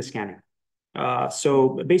person doing the scanning.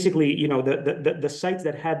 So basically, the sites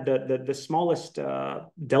that had the smallest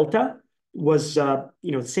delta was,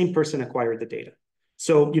 the same person acquired the data.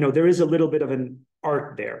 So, there is a little bit of an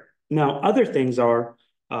art there. Now, other things are,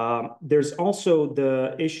 there's also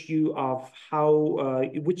the issue of how,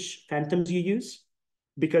 which phantoms you use,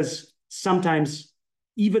 because sometimes,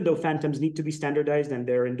 even though phantoms need to be standardized and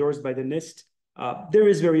they're endorsed by the NIST, there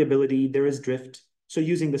is variability, there is drift. So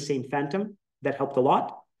using the same phantom, that helped a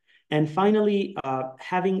lot. And finally,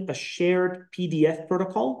 having a shared PDF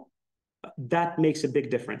protocol, that makes a big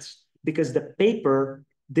difference, because the paper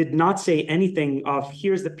did not say anything of,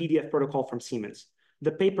 here's the PDF protocol from Siemens.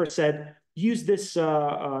 The paper said, use this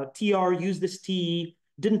TR, use this TE.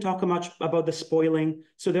 Didn't talk much about the spoiling.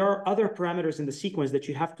 So there are other parameters in the sequence that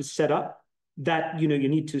you have to set up that you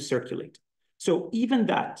need to circulate. So even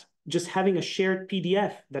that, just having a shared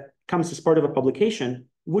PDF that comes as part of a publication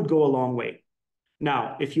would go a long way.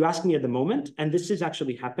 Now, if you ask me at the moment, and this is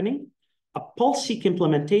actually happening, a pulse-seq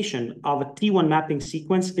implementation of a T1 mapping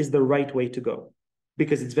sequence is the right way to go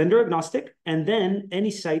because it's vendor agnostic, and then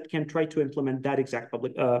any site can try to implement that exact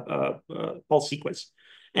pulse sequence.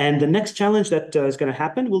 And the next challenge that is going to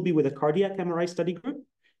happen will be with a cardiac MRI study group,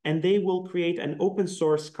 and they will create an open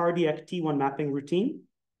source cardiac T1 mapping routine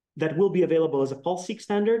that will be available as a pulse-seq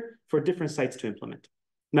standard for different sites to implement.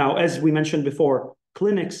 Now, as we mentioned before,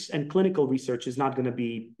 clinics and clinical research is not going to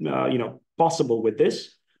be possible with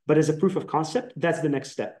this, but as a proof of concept, that's the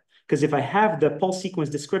next step. Because if I have the pulse sequence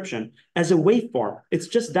description as a waveform, it's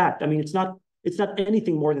just that. I mean, it's not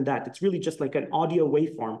anything more than that. It's really just like an audio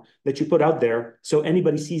waveform that you put out there so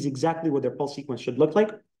anybody sees exactly what their pulse sequence should look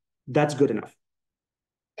like. That's good enough.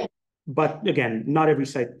 But again, not every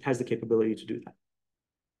site has the capability to do that.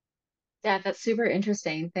 Yeah, that's super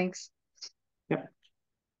interesting. Thanks. Yep.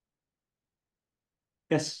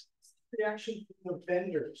 Yes. Reaction from the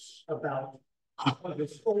vendors about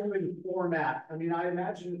this open format. I mean, I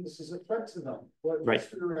imagine this is a threat to them. What's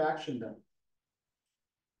the reaction then?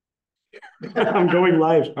 I'm going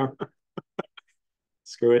live.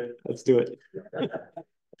 Screw it. Let's do it.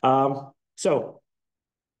 So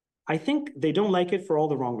I think they don't like it for all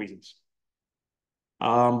the wrong reasons.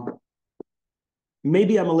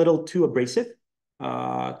 Maybe I'm a little too abrasive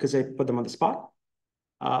because I put them on the spot.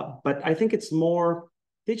 But I think it's more,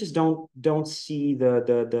 they just don't see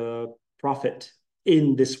the profit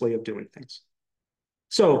in this way of doing things.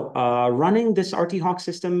 So running this RT-Hawk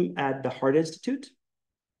system at the Heart Institute,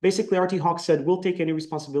 basically RT-Hawk said, we'll take any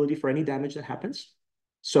responsibility for any damage that happens.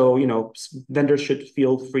 So, vendors should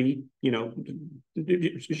feel free,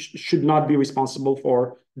 should not be responsible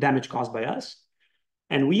for damage caused by us.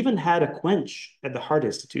 And we even had a quench at the Heart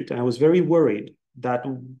Institute, and I was very worried that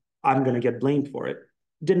I'm going to get blamed for it.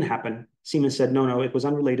 Didn't happen. Siemens said, no, it was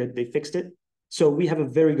unrelated. They fixed it. So we have a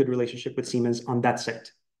very good relationship with Siemens on that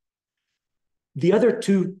site. The other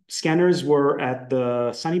two scanners were at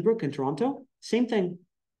the Sunnybrook in Toronto. Same thing.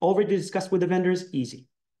 Already discussed with the vendors, easy.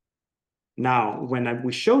 Now, when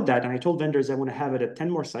we showed that, and I told vendors I want to have it at 10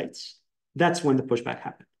 more sites, that's when the pushback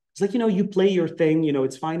happened. It's like, you play your thing,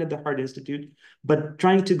 it's fine at the Heart Institute, but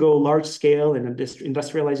trying to go large scale and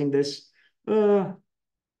industrializing this,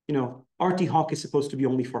 RT-Hawk is supposed to be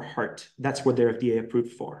only for heart. That's what they're FDA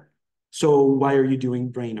approved for. So why are you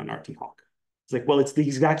doing brain on RT-Hawk? It's like, well, it's the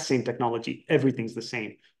exact same technology. Everything's the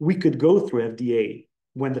same. We could go through FDA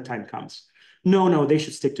when the time comes. No, they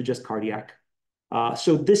should stick to just cardiac.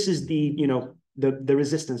 So this is the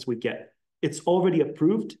resistance we get. It's already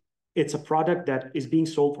approved. It's a product that is being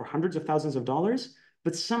sold for hundreds of thousands of dollars,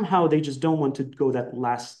 but somehow they just don't want to go that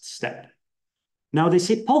last step. Now they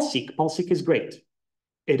say pulse-seq. Pulse-seq is great.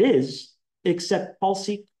 It is, except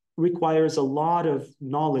pulse-seq requires a lot of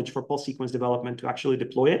knowledge for pulse sequence development to actually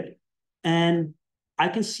deploy it. And I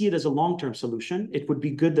can see it as a long-term solution. It would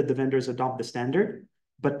be good that the vendors adopt the standard,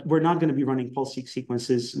 but we're not going to be running pulse-seq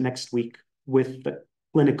sequences next week with the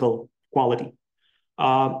clinical quality.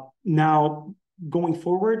 Now, going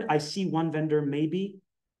forward, I see one vendor maybe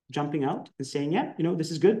jumping out and saying, yeah,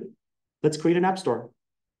 this is good. Let's create an app store.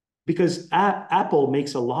 Because Apple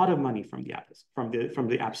makes a lot of money from the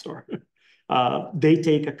App Store. They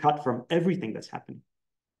take a cut from everything that's happening.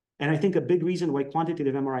 And I think a big reason why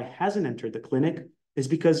quantitative MRI hasn't entered the clinic is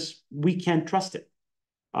because we can't trust it.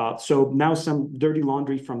 So now some dirty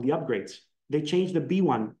laundry from the upgrades. They changed the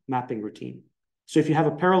B1 mapping routine. So if you have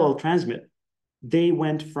a parallel transmit, they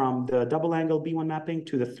went from the double angle B1 mapping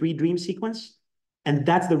to the 3 dream sequence. And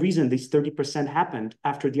that's the reason these 30% happened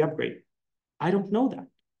after the upgrade. I don't know that.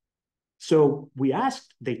 So we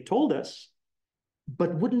asked, they told us,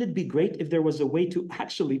 but wouldn't it be great if there was a way to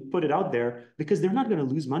actually put it out there? Because they're not going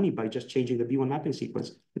to lose money by just changing the B1 mapping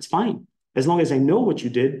sequence. It's fine. As long as I know what you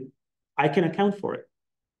did, I can account for it.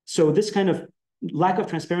 So this kind of lack of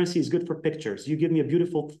transparency is good for pictures. You give me a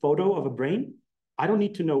beautiful photo of a brain, I don't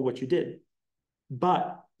need to know what you did.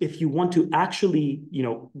 But if you want to actually,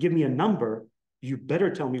 give me a number, you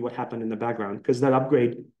better tell me what happened in the background, because that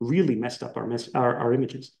upgrade really messed up our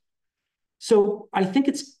images. So I think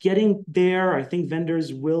it's getting there. I think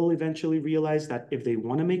vendors will eventually realize that if they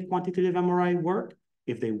want to make quantitative MRI work,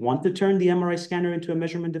 if they want to turn the MRI scanner into a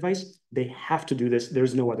measurement device, they have to do this.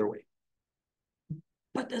 There's no other way.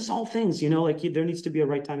 But there's all things, there needs to be a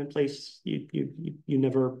right time and place. You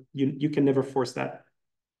can never force that.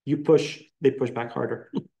 You push, they push back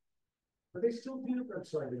harder. Are they still dealing, I'm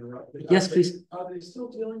sorry to interrupt. Yes, please. Are they still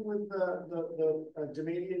dealing with the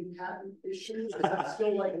Dominion patent issues? Is that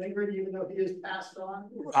still like lingering even though he is passed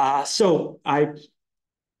on? So I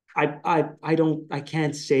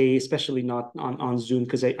can't say, especially not on Zoom,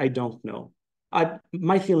 because I don't know.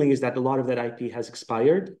 My feeling is that a lot of that IP has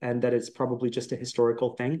expired and that it's probably just a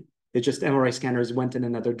historical thing. It's just MRI scanners went in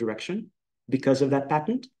another direction because of that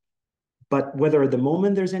patent. But whether at the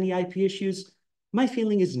moment there's any IP issues, my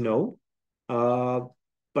feeling is no.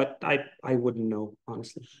 But I wouldn't know,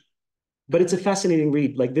 honestly. But it's a fascinating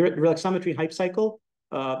read. Like the relaxometry hype cycle.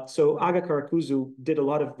 So Aga Karakuzu did a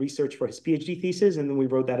lot of research for his PhD thesis, and then we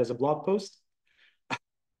wrote that as a blog post.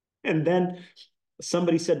 And then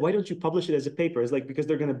somebody said, why don't you publish it as a paper? It's like, because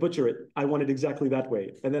they're going to butcher it. I want it exactly that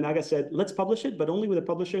way. And then Aga said, let's publish it, but only with a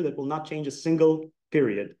publisher that will not change a single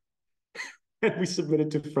period. And we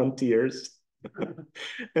submitted to Frontiers.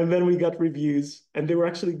 And then we got reviews, and they were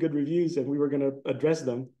actually good reviews, and we were going to address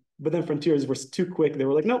them. But then Frontiers were too quick. They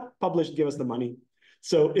were like, no, publish, give us the money.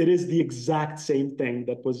 So it is the exact same thing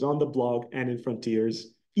that was on the blog and in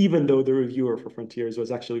Frontiers, even though the reviewer for Frontiers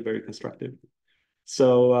was actually very constructive.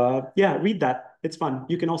 So yeah, read that. It's fun.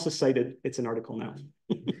 You can also cite it. It's an article now.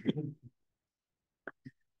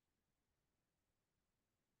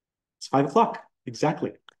 It's 5 o'clock.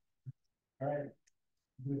 Exactly. All right.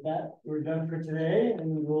 With that, we're done for today,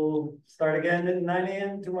 and we'll start again at 9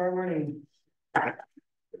 a.m. tomorrow morning.